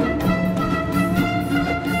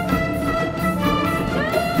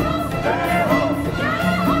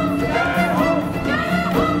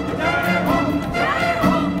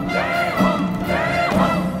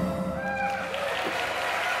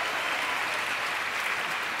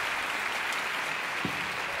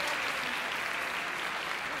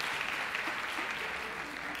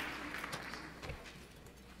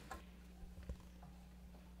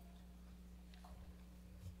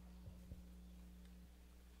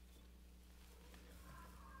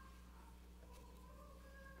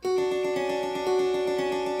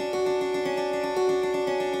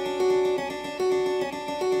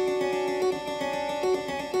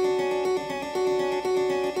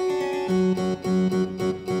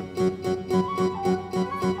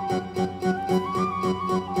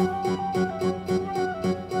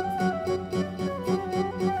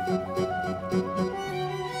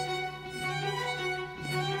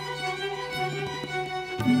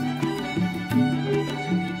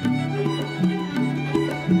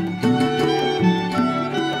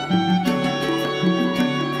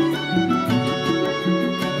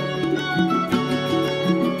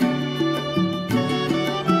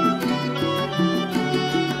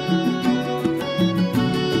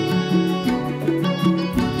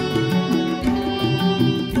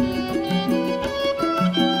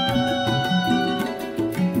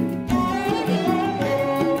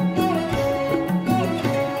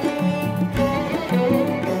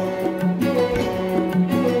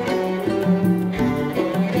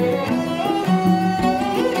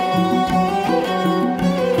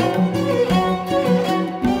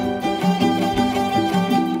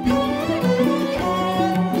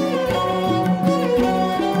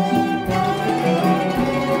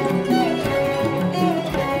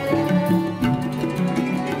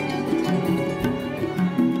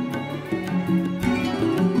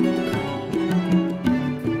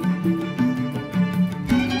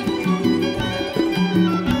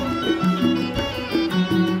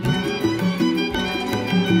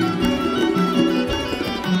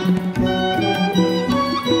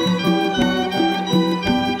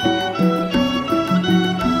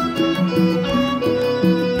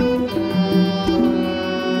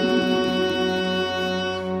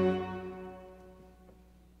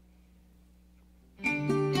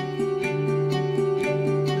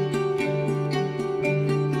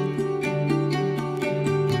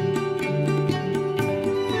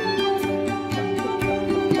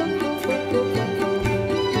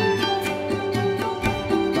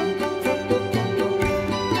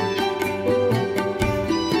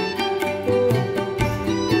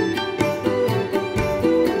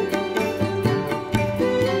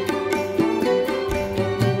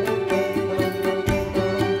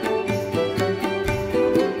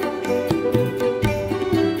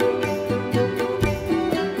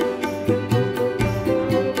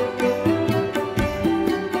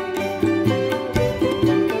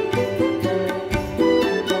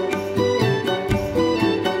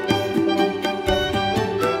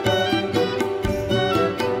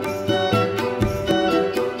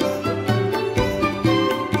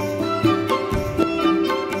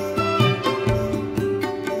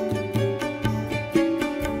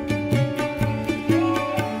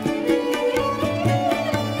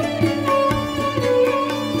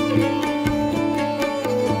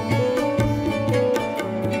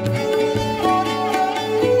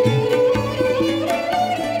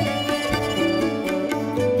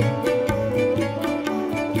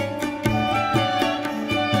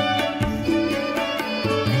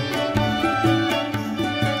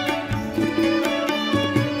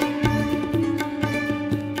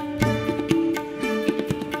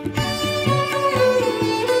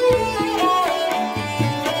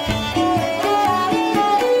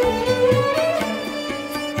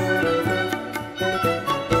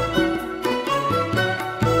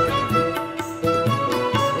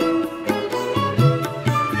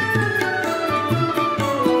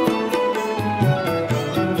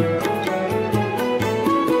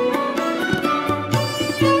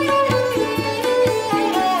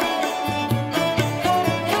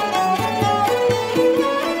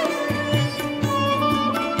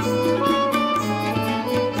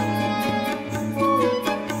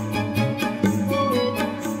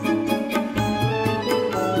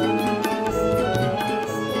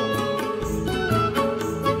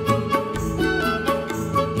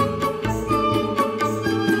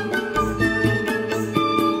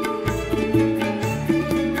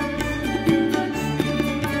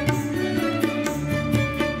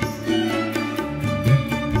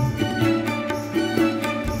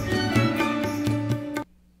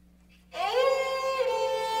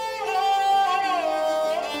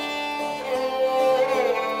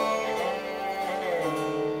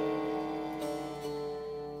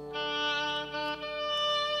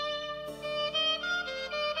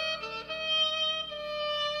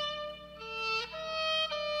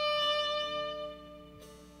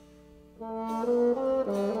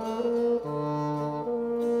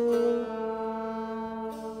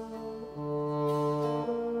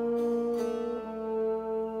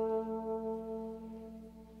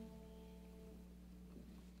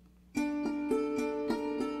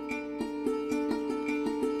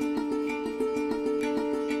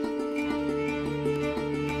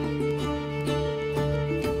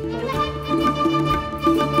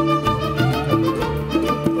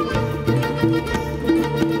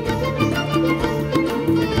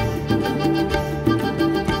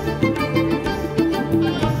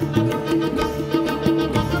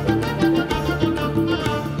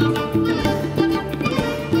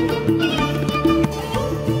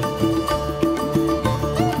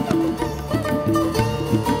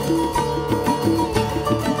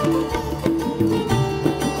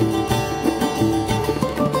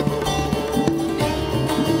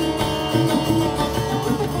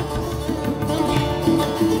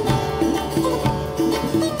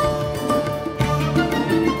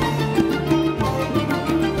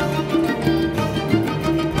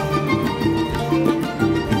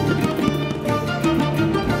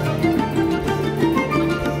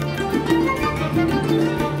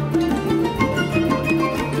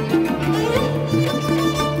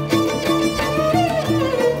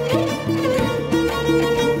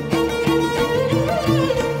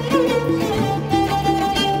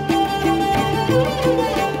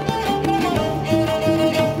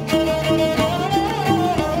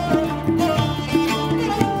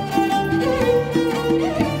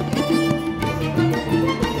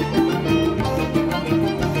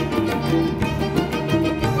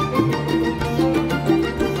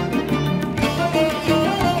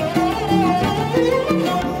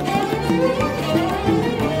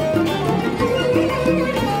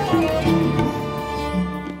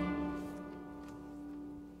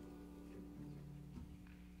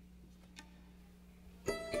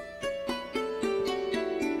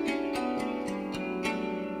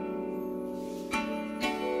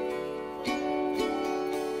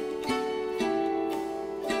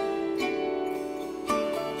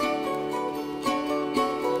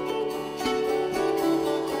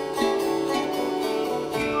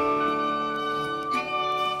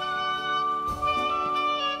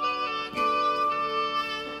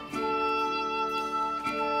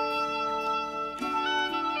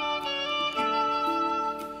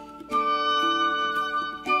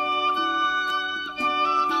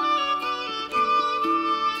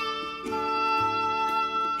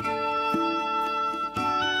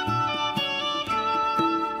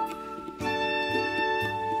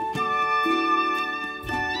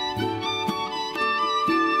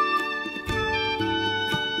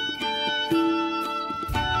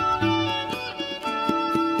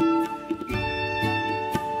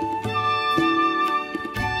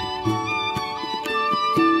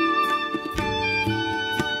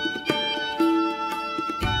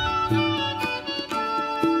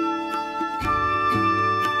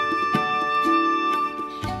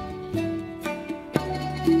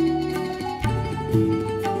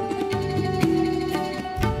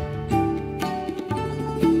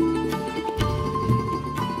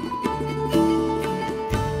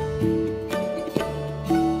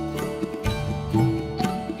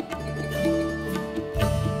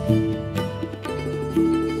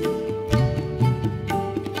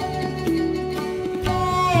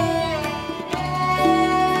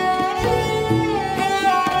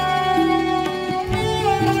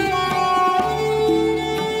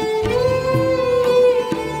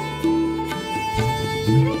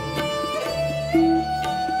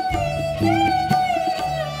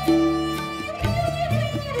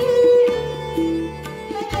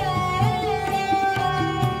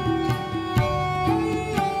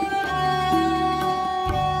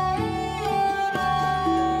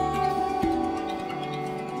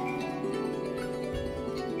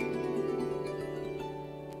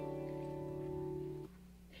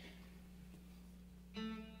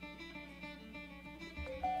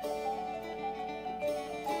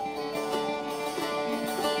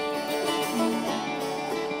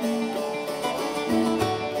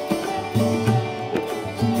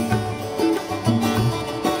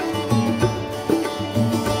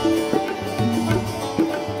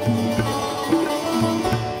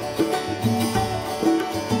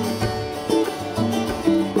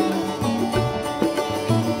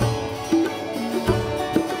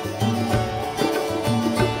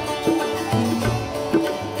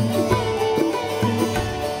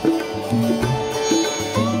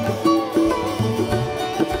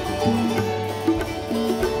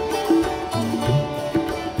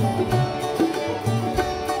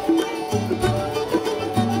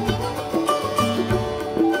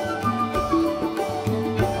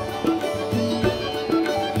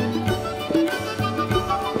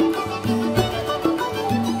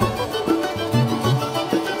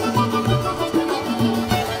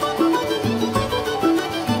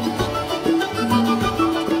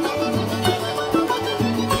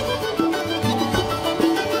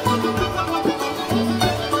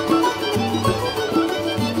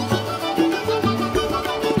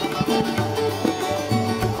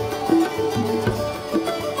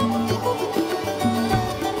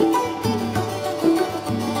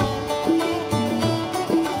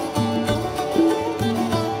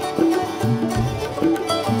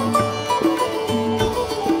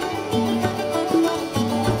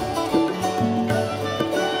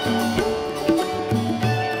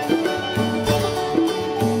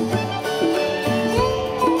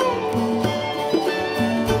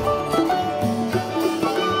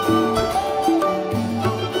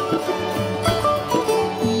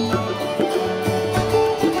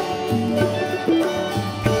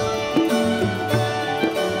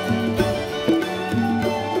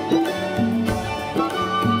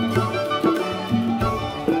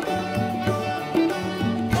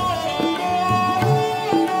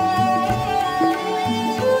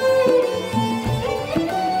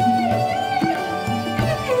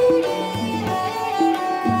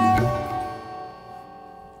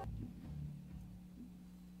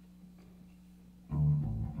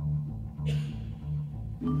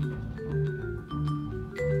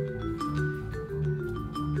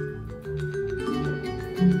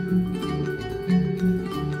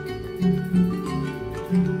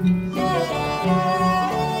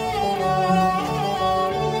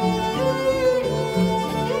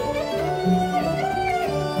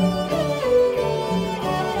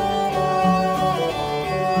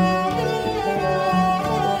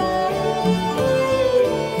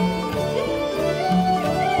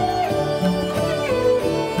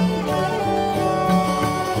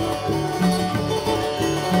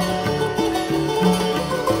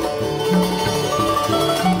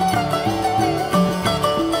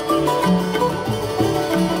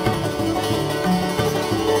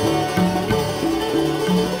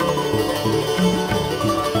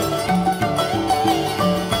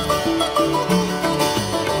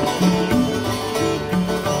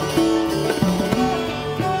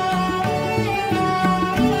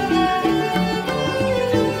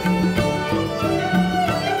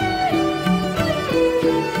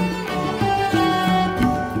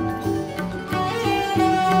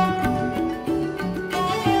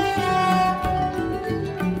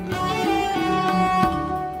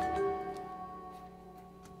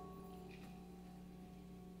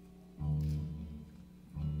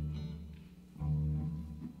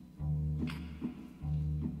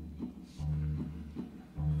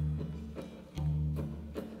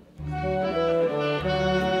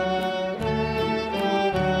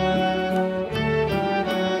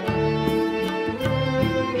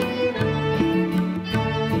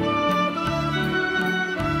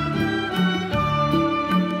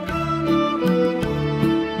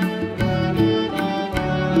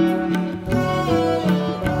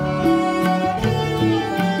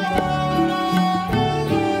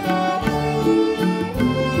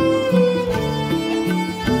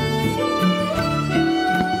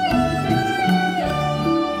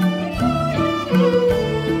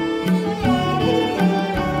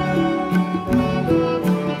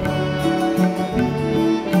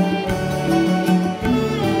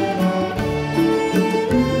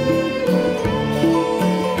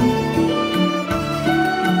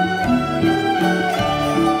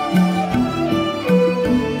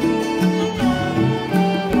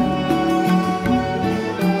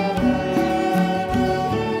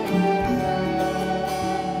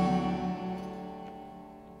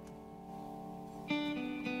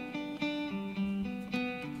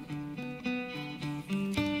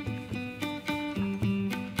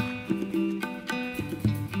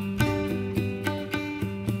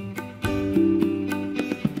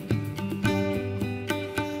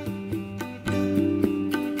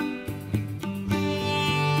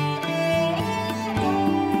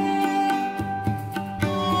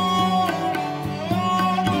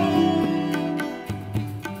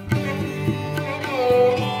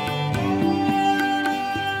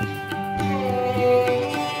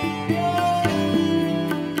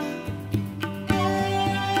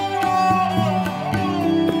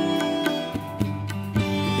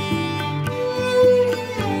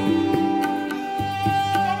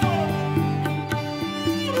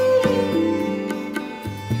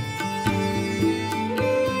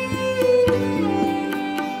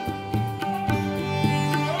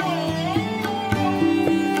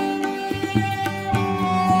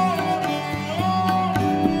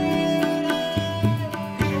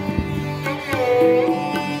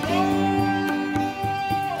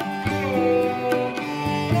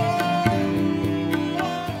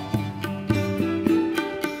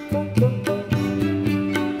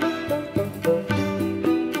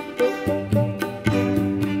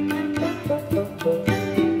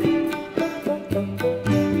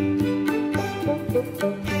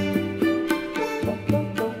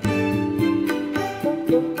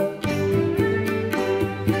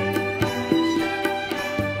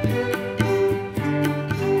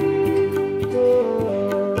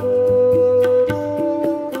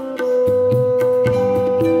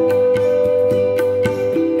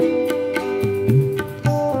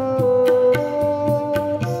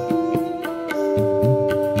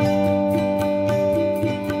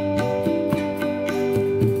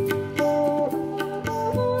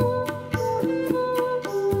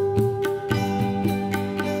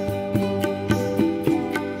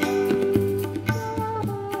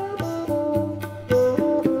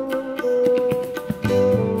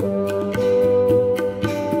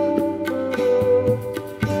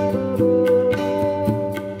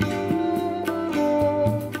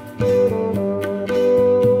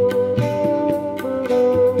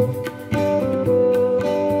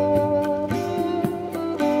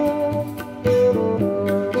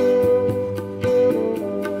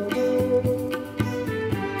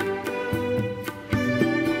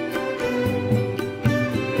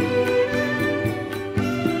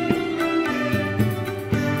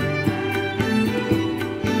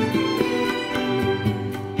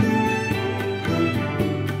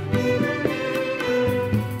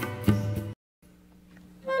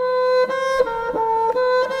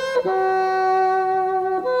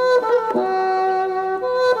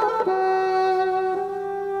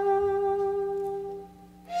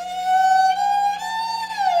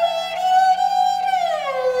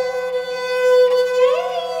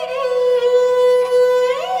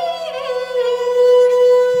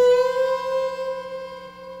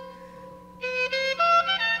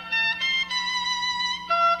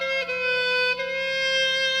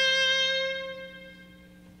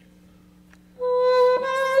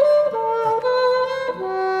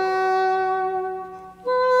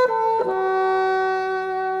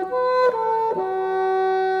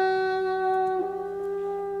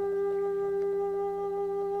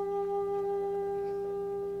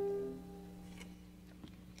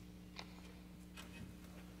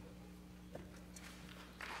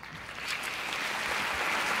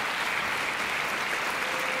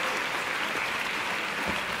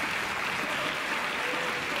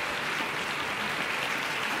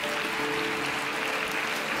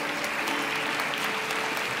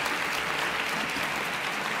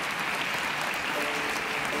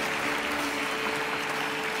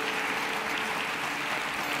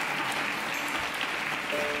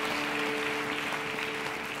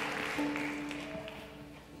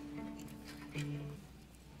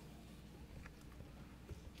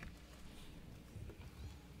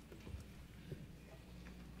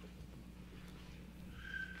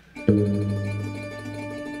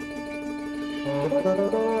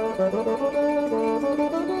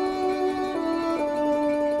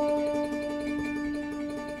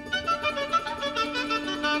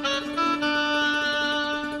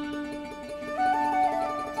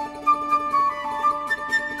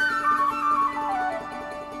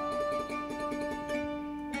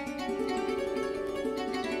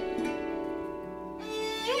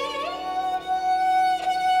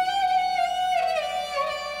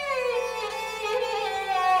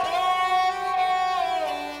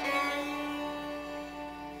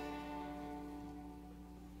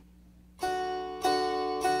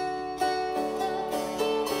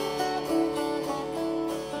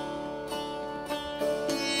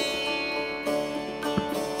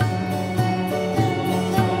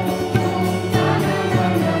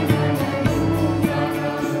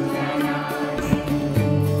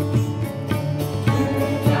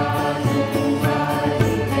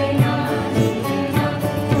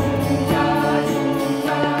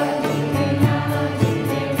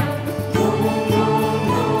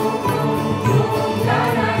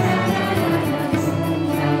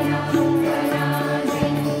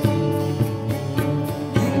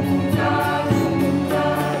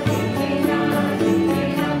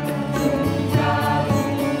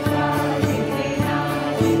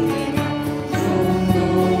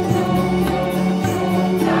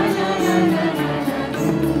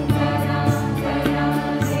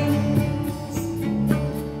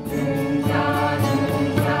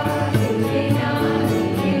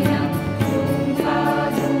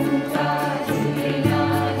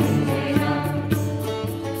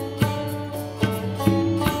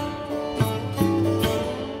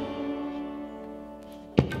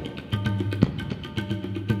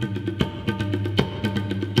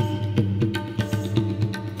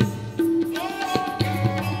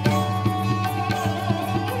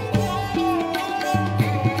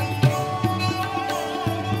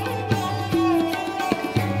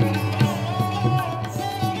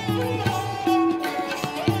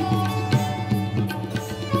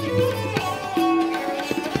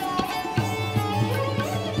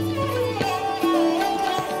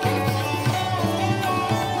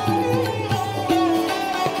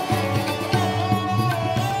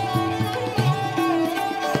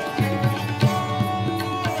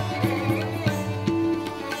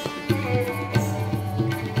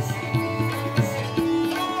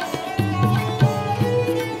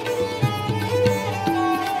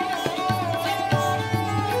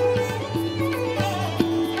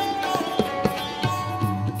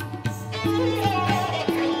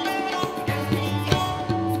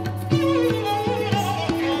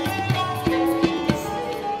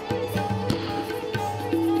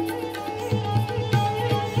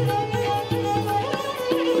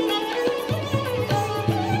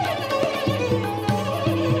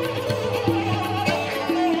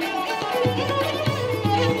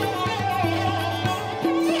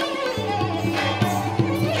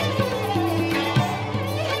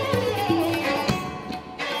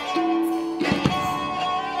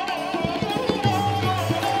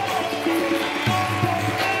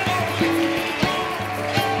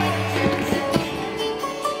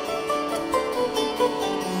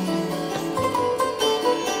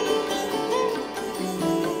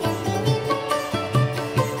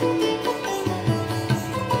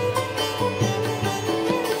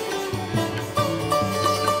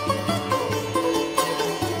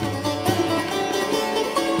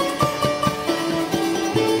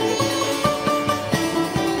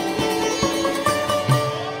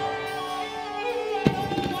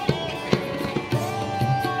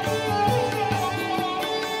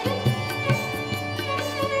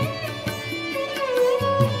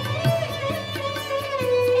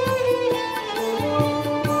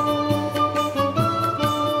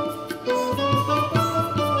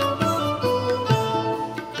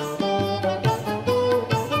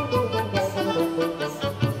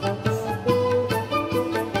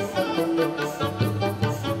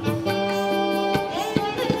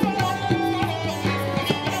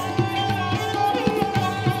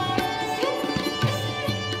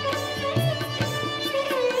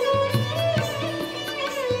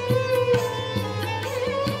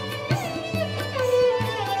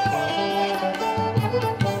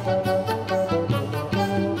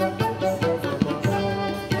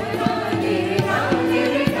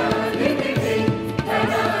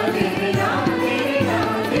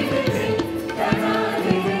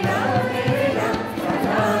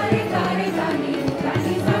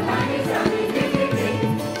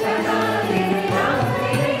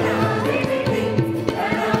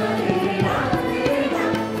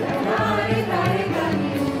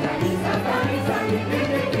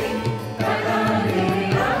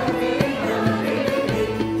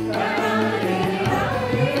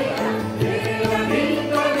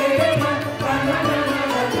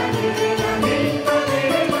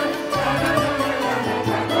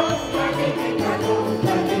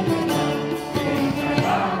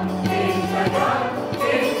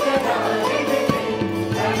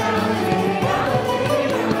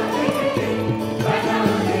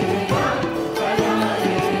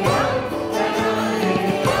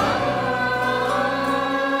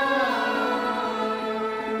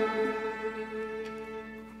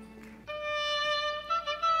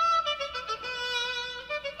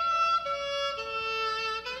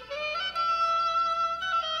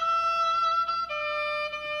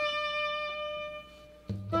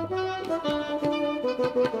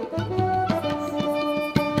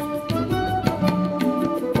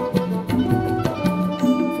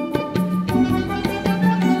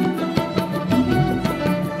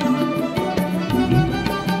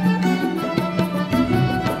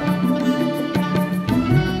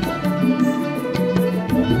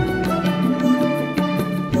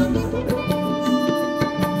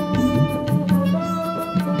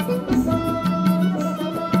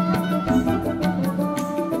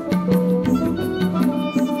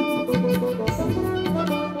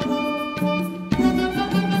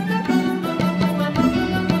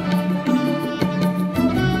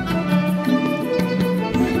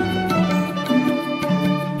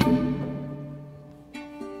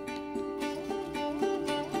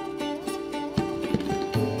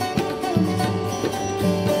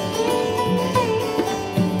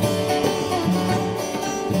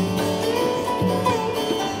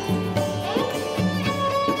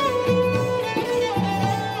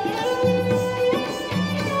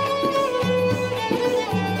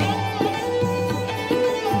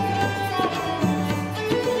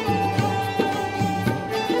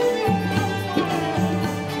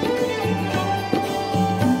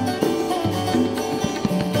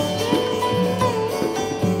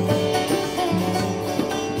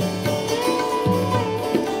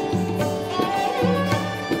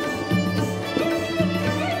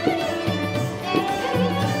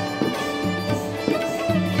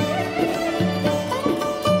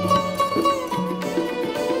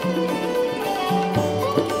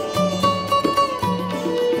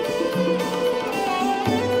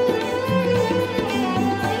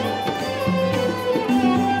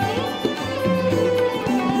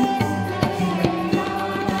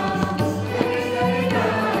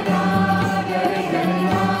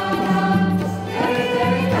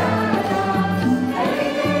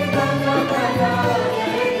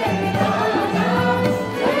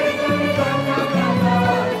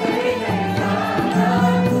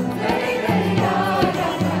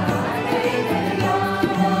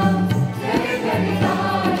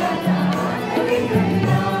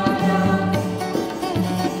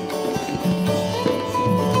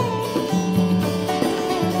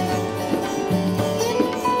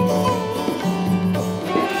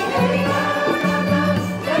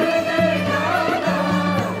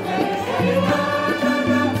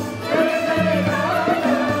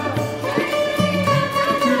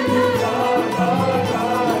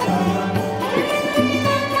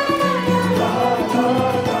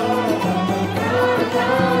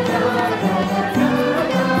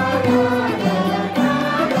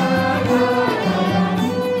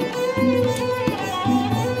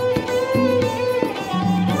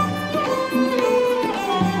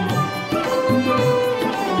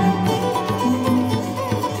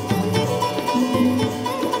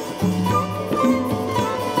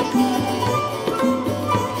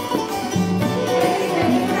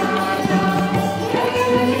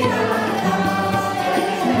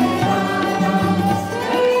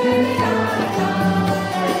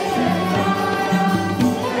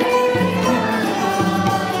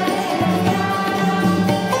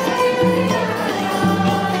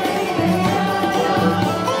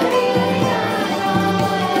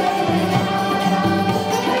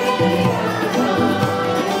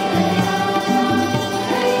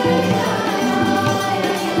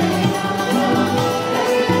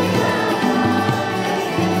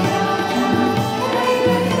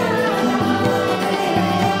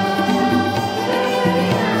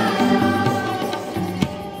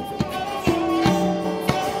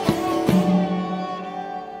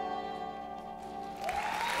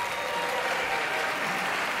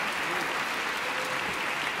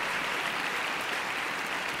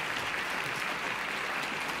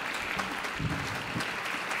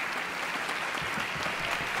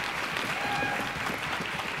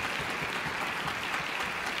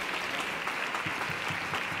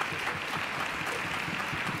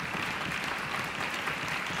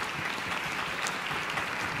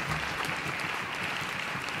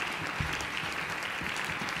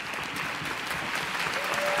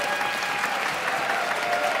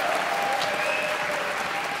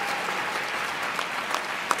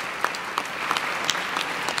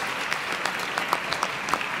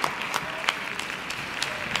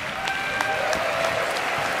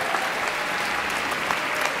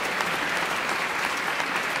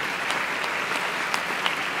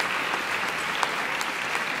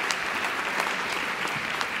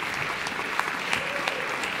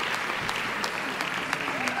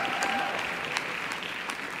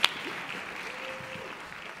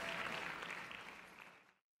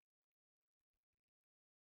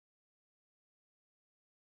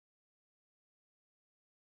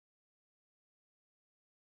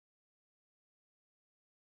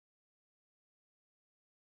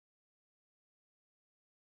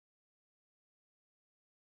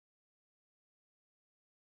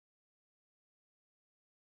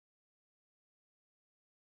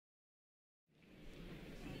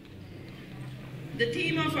The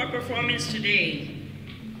theme of our performance today,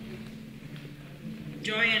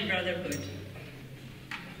 Joy and Brotherhood,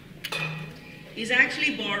 is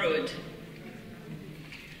actually borrowed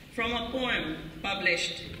from a poem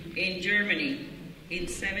published in Germany in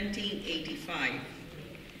 1785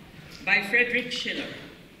 by Friedrich Schiller.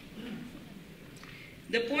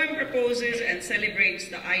 The poem proposes and celebrates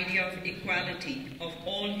the idea of equality of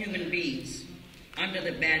all human beings under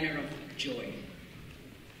the banner of joy.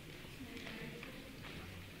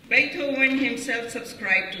 Beethoven himself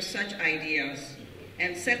subscribed to such ideas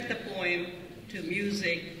and set the poem to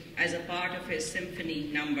music as a part of his Symphony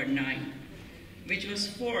No. 9, which was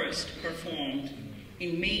first performed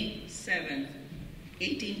in May 7,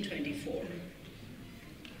 1824.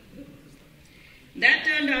 That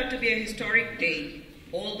turned out to be a historic day,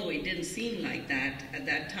 although it didn't seem like that at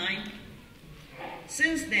that time.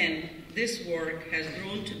 Since then, this work has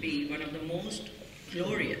grown to be one of the most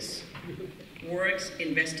glorious works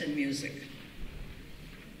in Western music.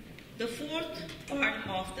 The fourth part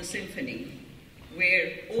of the symphony,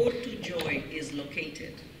 where Ode to Joy is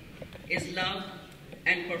located, is loved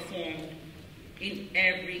and performed in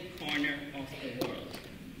every corner of the world.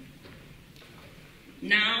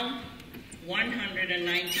 Now,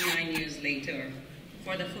 199 years later,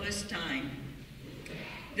 for the first time,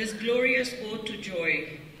 this glorious Ode to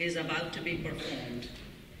Joy is about to be performed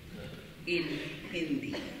in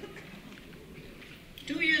Hindi.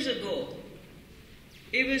 2 years ago,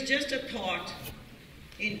 it was just a thought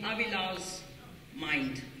in Avilal's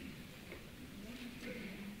mind.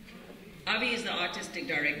 Avi is the artistic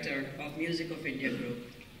director of Music of India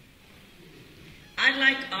Group. I'd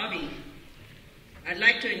like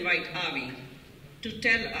to invite Avi to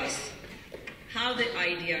tell us how the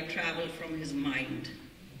idea traveled from his mind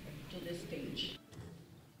to this stage.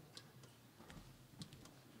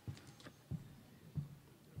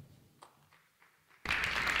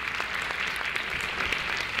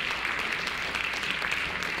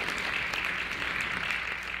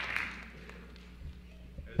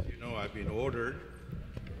 As you know, I've been ordered,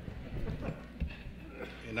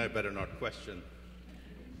 and I better not question.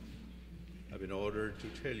 I've been ordered to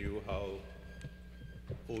tell you how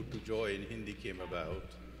Ode to Joy in Hindi came about.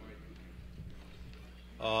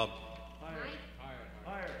 How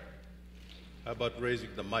about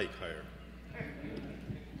raising the mic higher?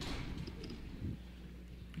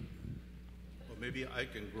 Or maybe I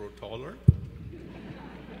can grow taller?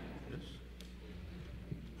 Yes?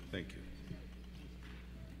 Thank you.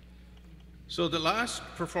 So the last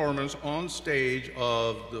performance on stage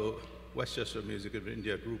of the Westchester Music of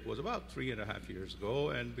India group was about 3.5 years ago,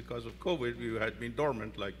 and because of COVID, we had been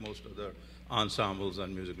dormant like most other ensembles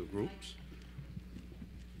and musical groups.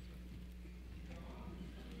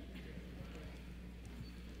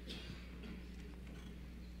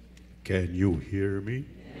 Can you hear me?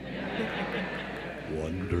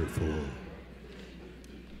 Wonderful.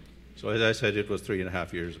 So as I said, it was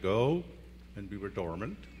 3.5 years ago, and we were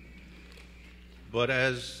dormant. But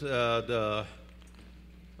as the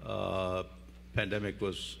pandemic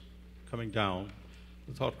was coming down,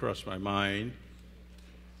 the thought crossed my mind,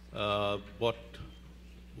 what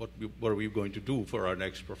are we going to do for our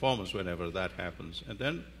next performance whenever that happens? And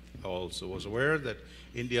then I also was aware that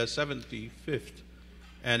India's 75th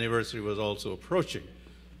anniversary was also approaching.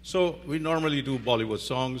 So we normally do Bollywood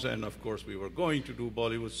songs, and of course we were going to do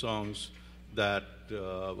Bollywood songs that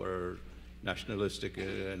were nationalistic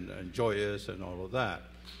and joyous and all of that.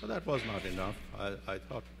 But that was not enough. I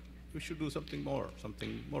thought we should do something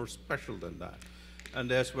more special than that. And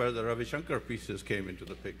that's where the Ravi Shankar pieces came into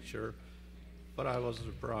the picture. But I was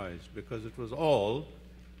surprised because it was all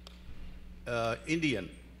Indian.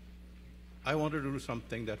 I wanted to do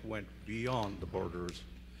something that went beyond the borders.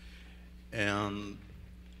 And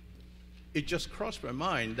it just crossed my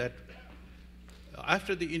mind that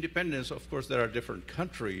after the independence, of course, there are different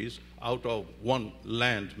countries out of one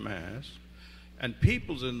land mass, and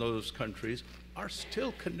peoples in those countries are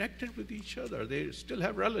still connected with each other. They still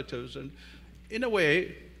have relatives, and in a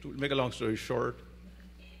way, to make a long story short,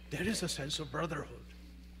 there is a sense of brotherhood.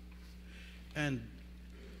 And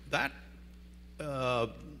that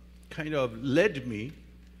kind of led me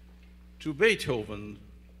to Beethoven.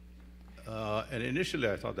 And initially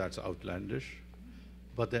I thought that's outlandish,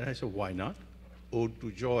 but then I said, why not? Ode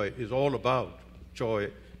to Joy is all about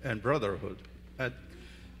joy and brotherhood. And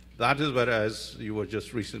that is where, as you were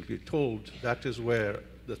just recently told, that is where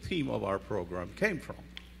the theme of our program came from.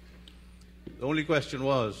 The only question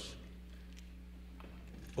was,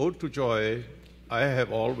 Ode to Joy, I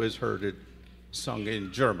have always heard it sung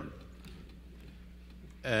in German.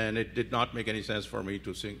 And it did not make any sense for me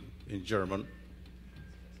to sing in German.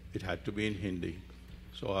 it had to be in Hindi.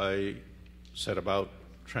 So I set about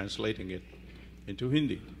translating it into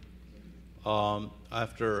Hindi.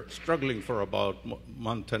 After struggling for about a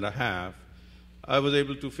month and a half, I was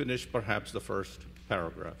able to finish perhaps the first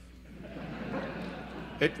paragraph.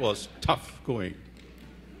 It was tough going.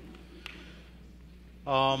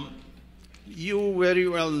 You very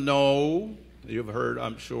well know, you've heard,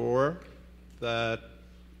 I'm sure, that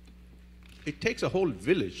it takes a whole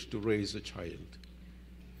village to raise a child.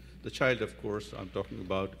 The child, of course, I'm talking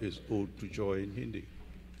about is Ode to Joy in Hindi.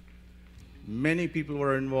 Many people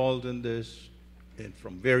were involved in this and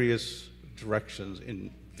from various directions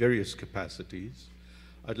in various capacities.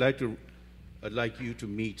 I'd like you to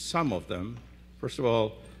meet some of them. First of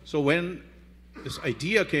all, so when this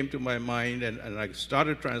idea came to my mind and I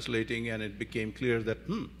started translating, and it became clear that,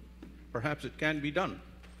 perhaps it can be done.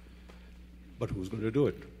 But who's going to do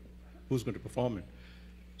it? Who's going to perform it?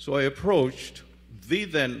 So I approached the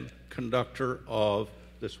then conductor of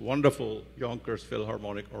this wonderful Yonkers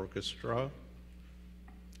Philharmonic Orchestra,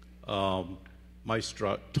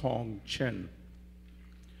 Maestro Tong Chen.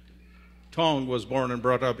 Tong was born and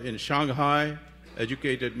brought up in Shanghai,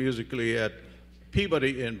 educated musically at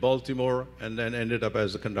Peabody in Baltimore, and then ended up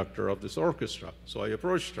as the conductor of this orchestra. So I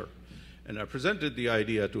approached her, and I presented the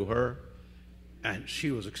idea to her, and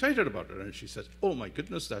she was excited about it. And she said, "Oh my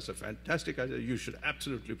goodness, that's a fantastic idea. You should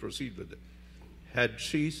absolutely proceed with it." Had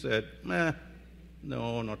she said,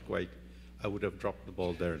 no, not quite, I would have dropped the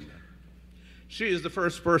ball there and then. She is the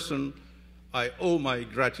first person I owe my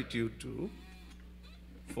gratitude to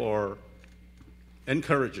for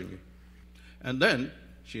encouraging me. And then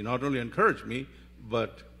she not only encouraged me,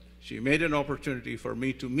 but she made an opportunity for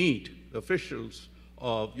me to meet the officials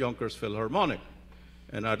of Yonkers Philharmonic.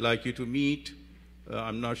 And I'd like you to meet,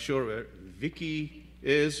 I'm not sure where Vicky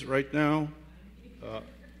is right now.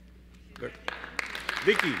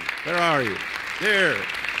 Vicky, where are you? There,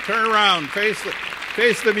 turn around, face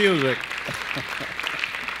the music.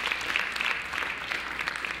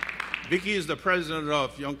 Vicky is the president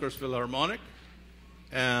of Yonkers Philharmonic,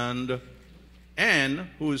 and Anne,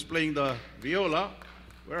 who is playing the viola.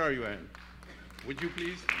 Where are you, Anne? Would you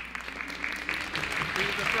please?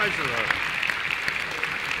 She's the treasurer.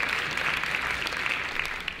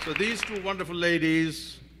 So these two wonderful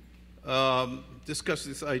ladies discussed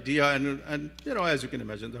this idea, and you know, as you can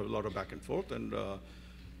imagine, there was a lot of back and forth, and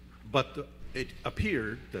but it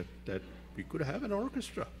appeared that we could have an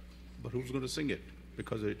orchestra, but who's going to sing it?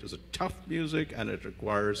 Because it is a tough music and it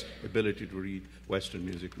requires ability to read Western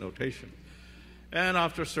music notation. And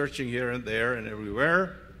after searching here and there and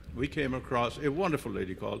everywhere, we came across a wonderful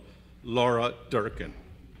lady called Laura Durkin.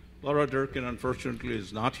 Laura Durkin, unfortunately,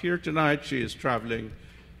 is not here tonight. She is traveling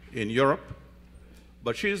in Europe,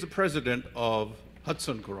 but she is the president of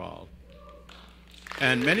Hudson Chorale.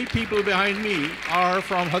 And many people behind me are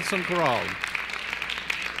from Hudson Chorale,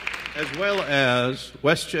 as well as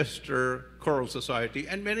Westchester Choral Society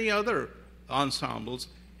and many other ensembles.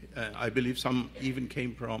 I believe some even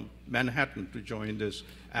came from Manhattan to join this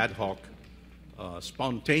ad hoc,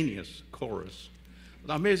 spontaneous chorus.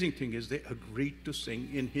 The amazing thing is they agreed to sing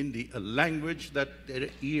in Hindi, a language that their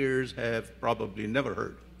ears have probably never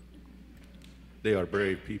heard. They are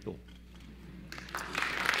brave people.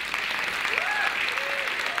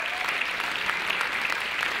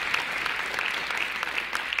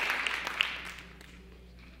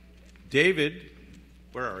 David,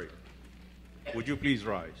 where are you? Would you please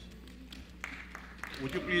rise?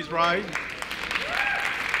 Would you please rise?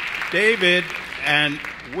 David and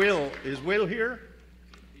Will, is Will here?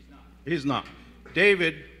 He's not. He's not.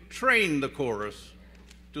 David trained the chorus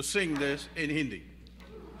to sing this in Hindi.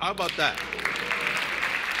 How about that?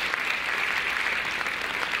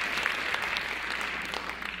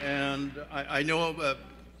 And I know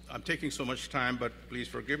I'm taking so much time, but please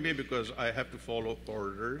forgive me because I have to follow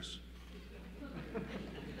orders.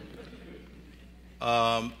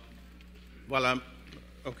 I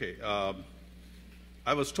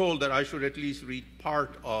was told that I should at least read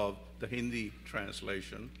part of the Hindi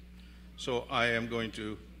translation, so I am going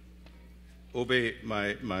to obey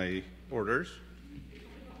my orders.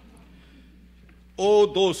 O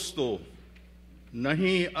dosto,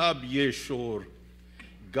 nahi ab ye shor,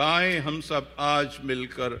 गाएं हम सब आज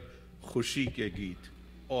मिलकर खुशी के गीत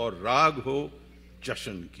और राग हो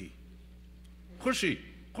जश्न की। खुशी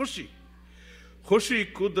खुशी खुशी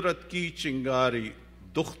कुदरत की चिंगारी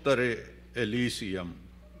दुख्तरे एलिसियम,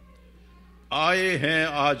 आए हैं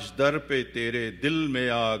आज दर पे तेरे दिल में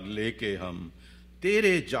आग लेके हम,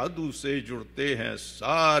 तेरे जादू से जुड़ते हैं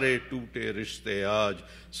सारे टूटे रिश्ते आज,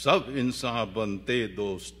 सब इंसान बनते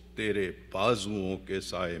दोस्त तेरे बाजुओं के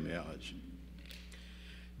साए में आज।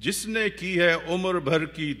 जिसने की है उम्र भर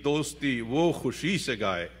की दोस्ती वो खुशी से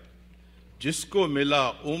गाए, जिसको मिला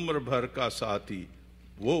उम्र भर का साथी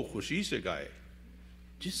वो खुशी से गाए,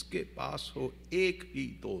 जिसके पास हो एक ही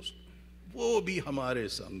दोस्त वो भी हमारे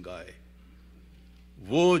संग गाए,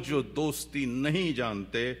 वो जो दोस्ती नहीं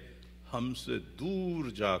जानते हमसे दूर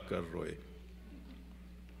जाकर रोए।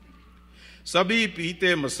 सभी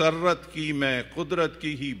पीते मसर्रत की मैं कुदरत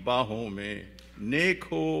की ही बाहों में, नेक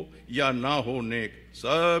हो या ना हो नेक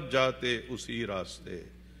सब जाते उसी रास्ते,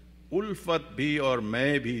 उल्फत भी और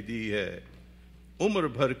मैं भी दी है उम्र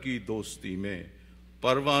भर की दोस्ती में,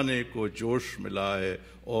 परवाने को जोश मिला है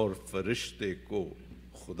और फरिश्ते को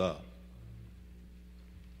खुदा।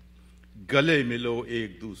 गले मिलो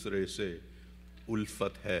एक दूसरे से,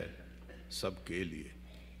 उल्फत है सबके लिए।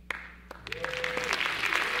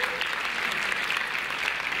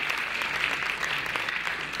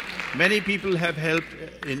 Many people have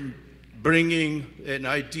helped in bringing an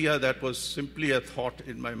idea that was simply a thought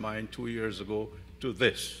in my mind 2 years ago to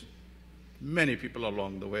this. Many people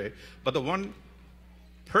along the way. But the one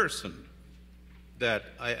person that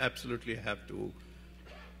I absolutely have to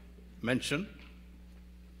mention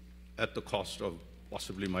at the cost of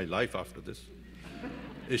possibly my life after this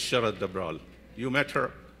is Sharad Dabral. You met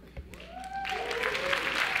her.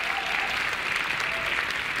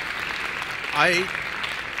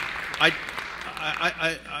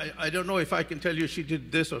 I don't know if I can tell you she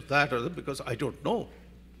did this or that or that because I don't know.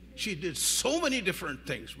 She did so many different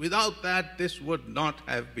things. Without that, this would not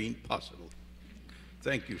have been possible.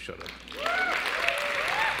 Thank you, Sharad.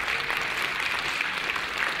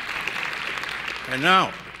 And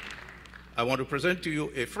now, I want to present to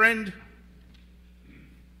you a friend,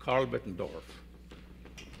 Karl Bettendorf.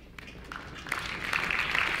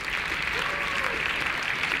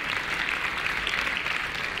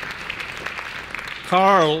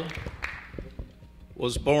 Karl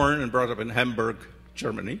was born and brought up in Hamburg,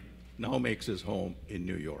 Germany, now makes his home in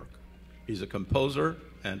New York. He's a composer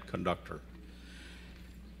and conductor.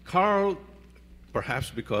 Karl, perhaps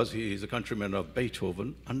because he is a countryman of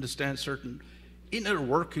Beethoven, understands certain inner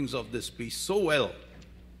workings of this piece so well,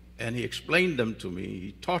 and he explained them to me.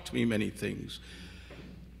 He taught me many things.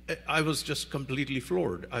 I was just completely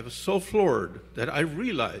floored. I was so floored that I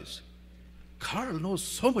realized Karl knows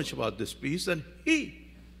so much about this piece, and he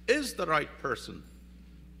is the right person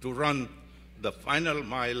to run the final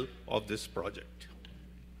mile of this project.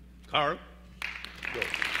 Karl, go.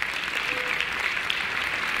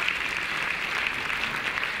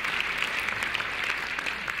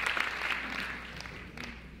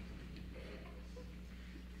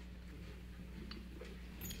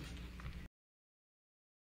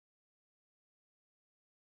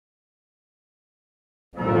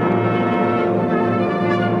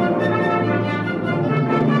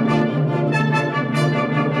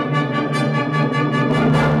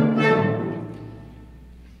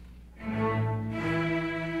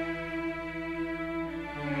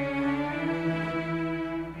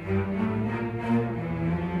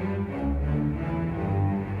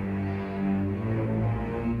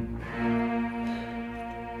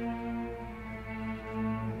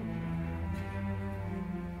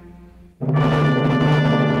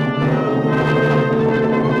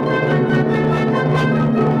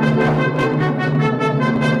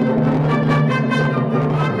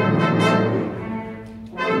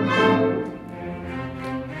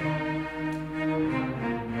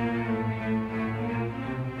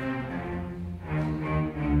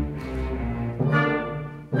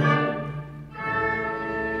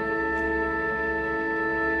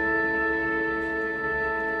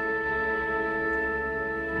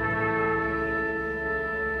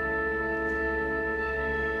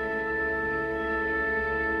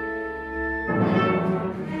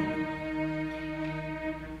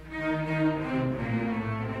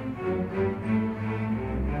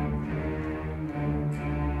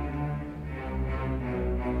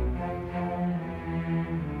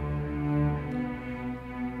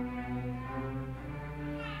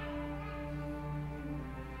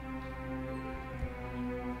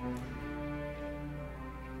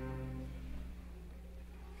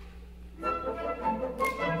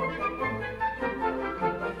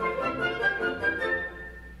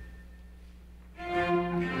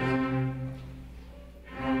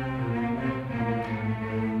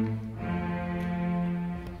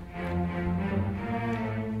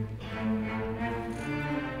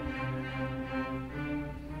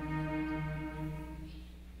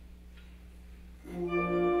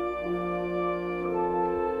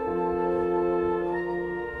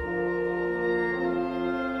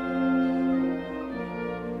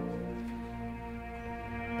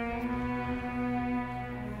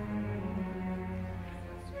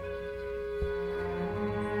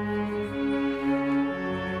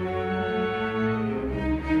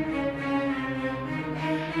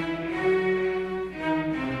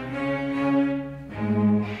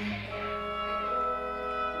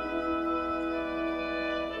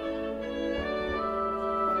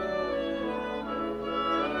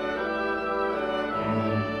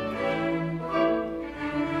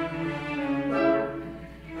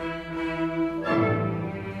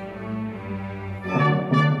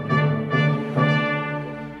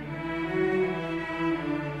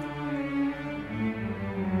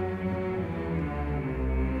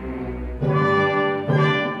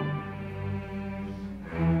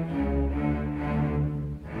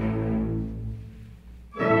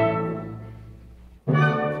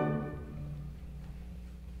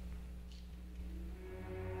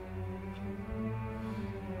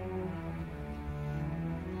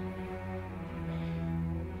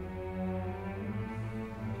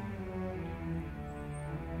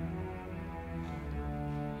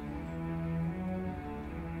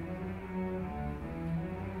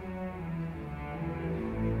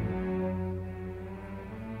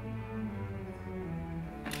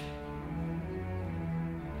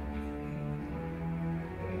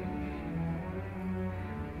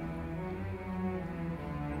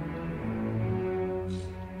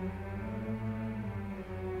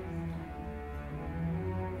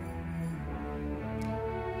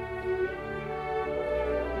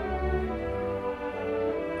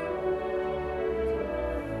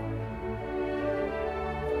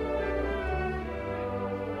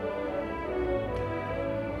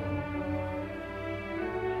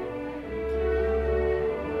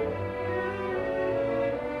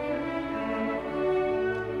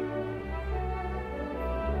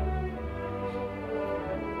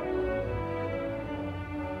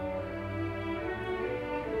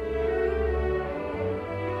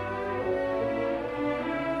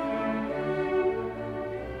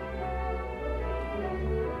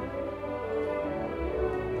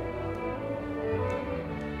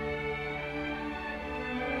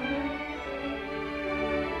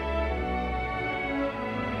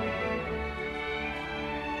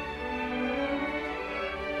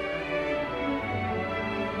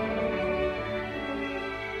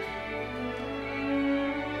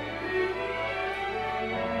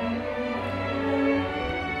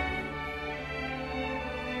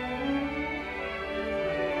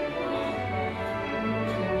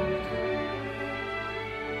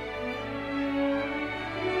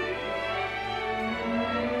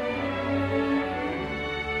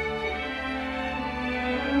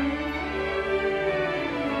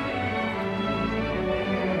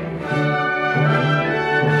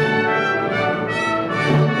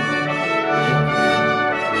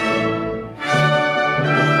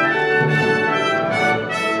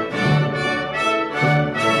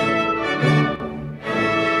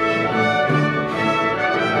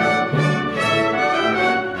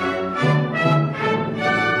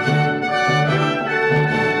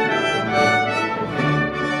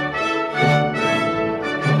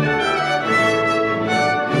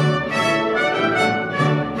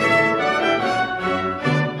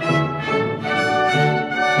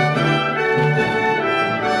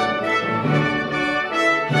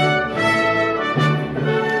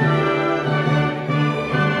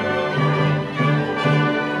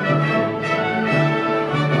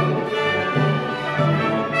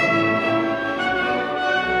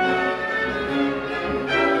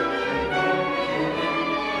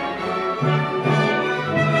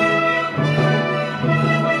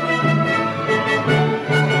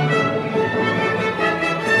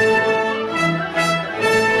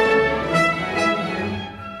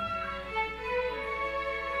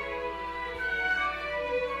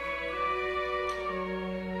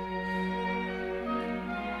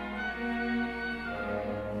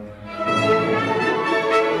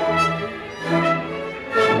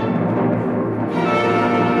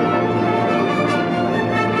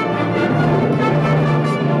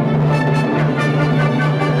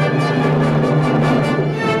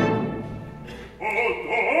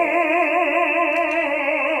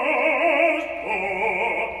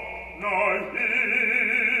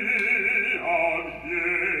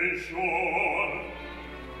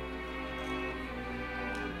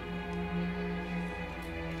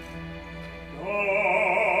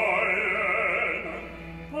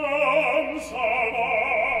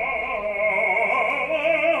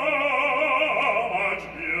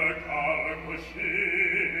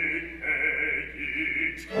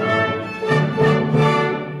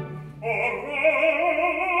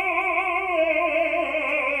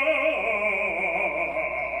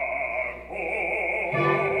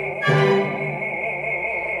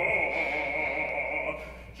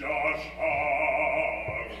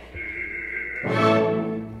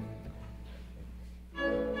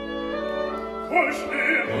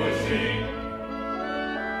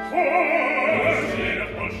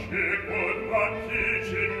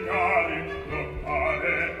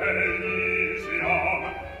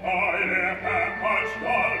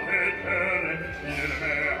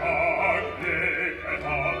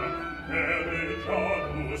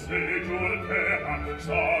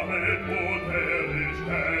 Sare poteris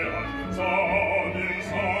deas, sonis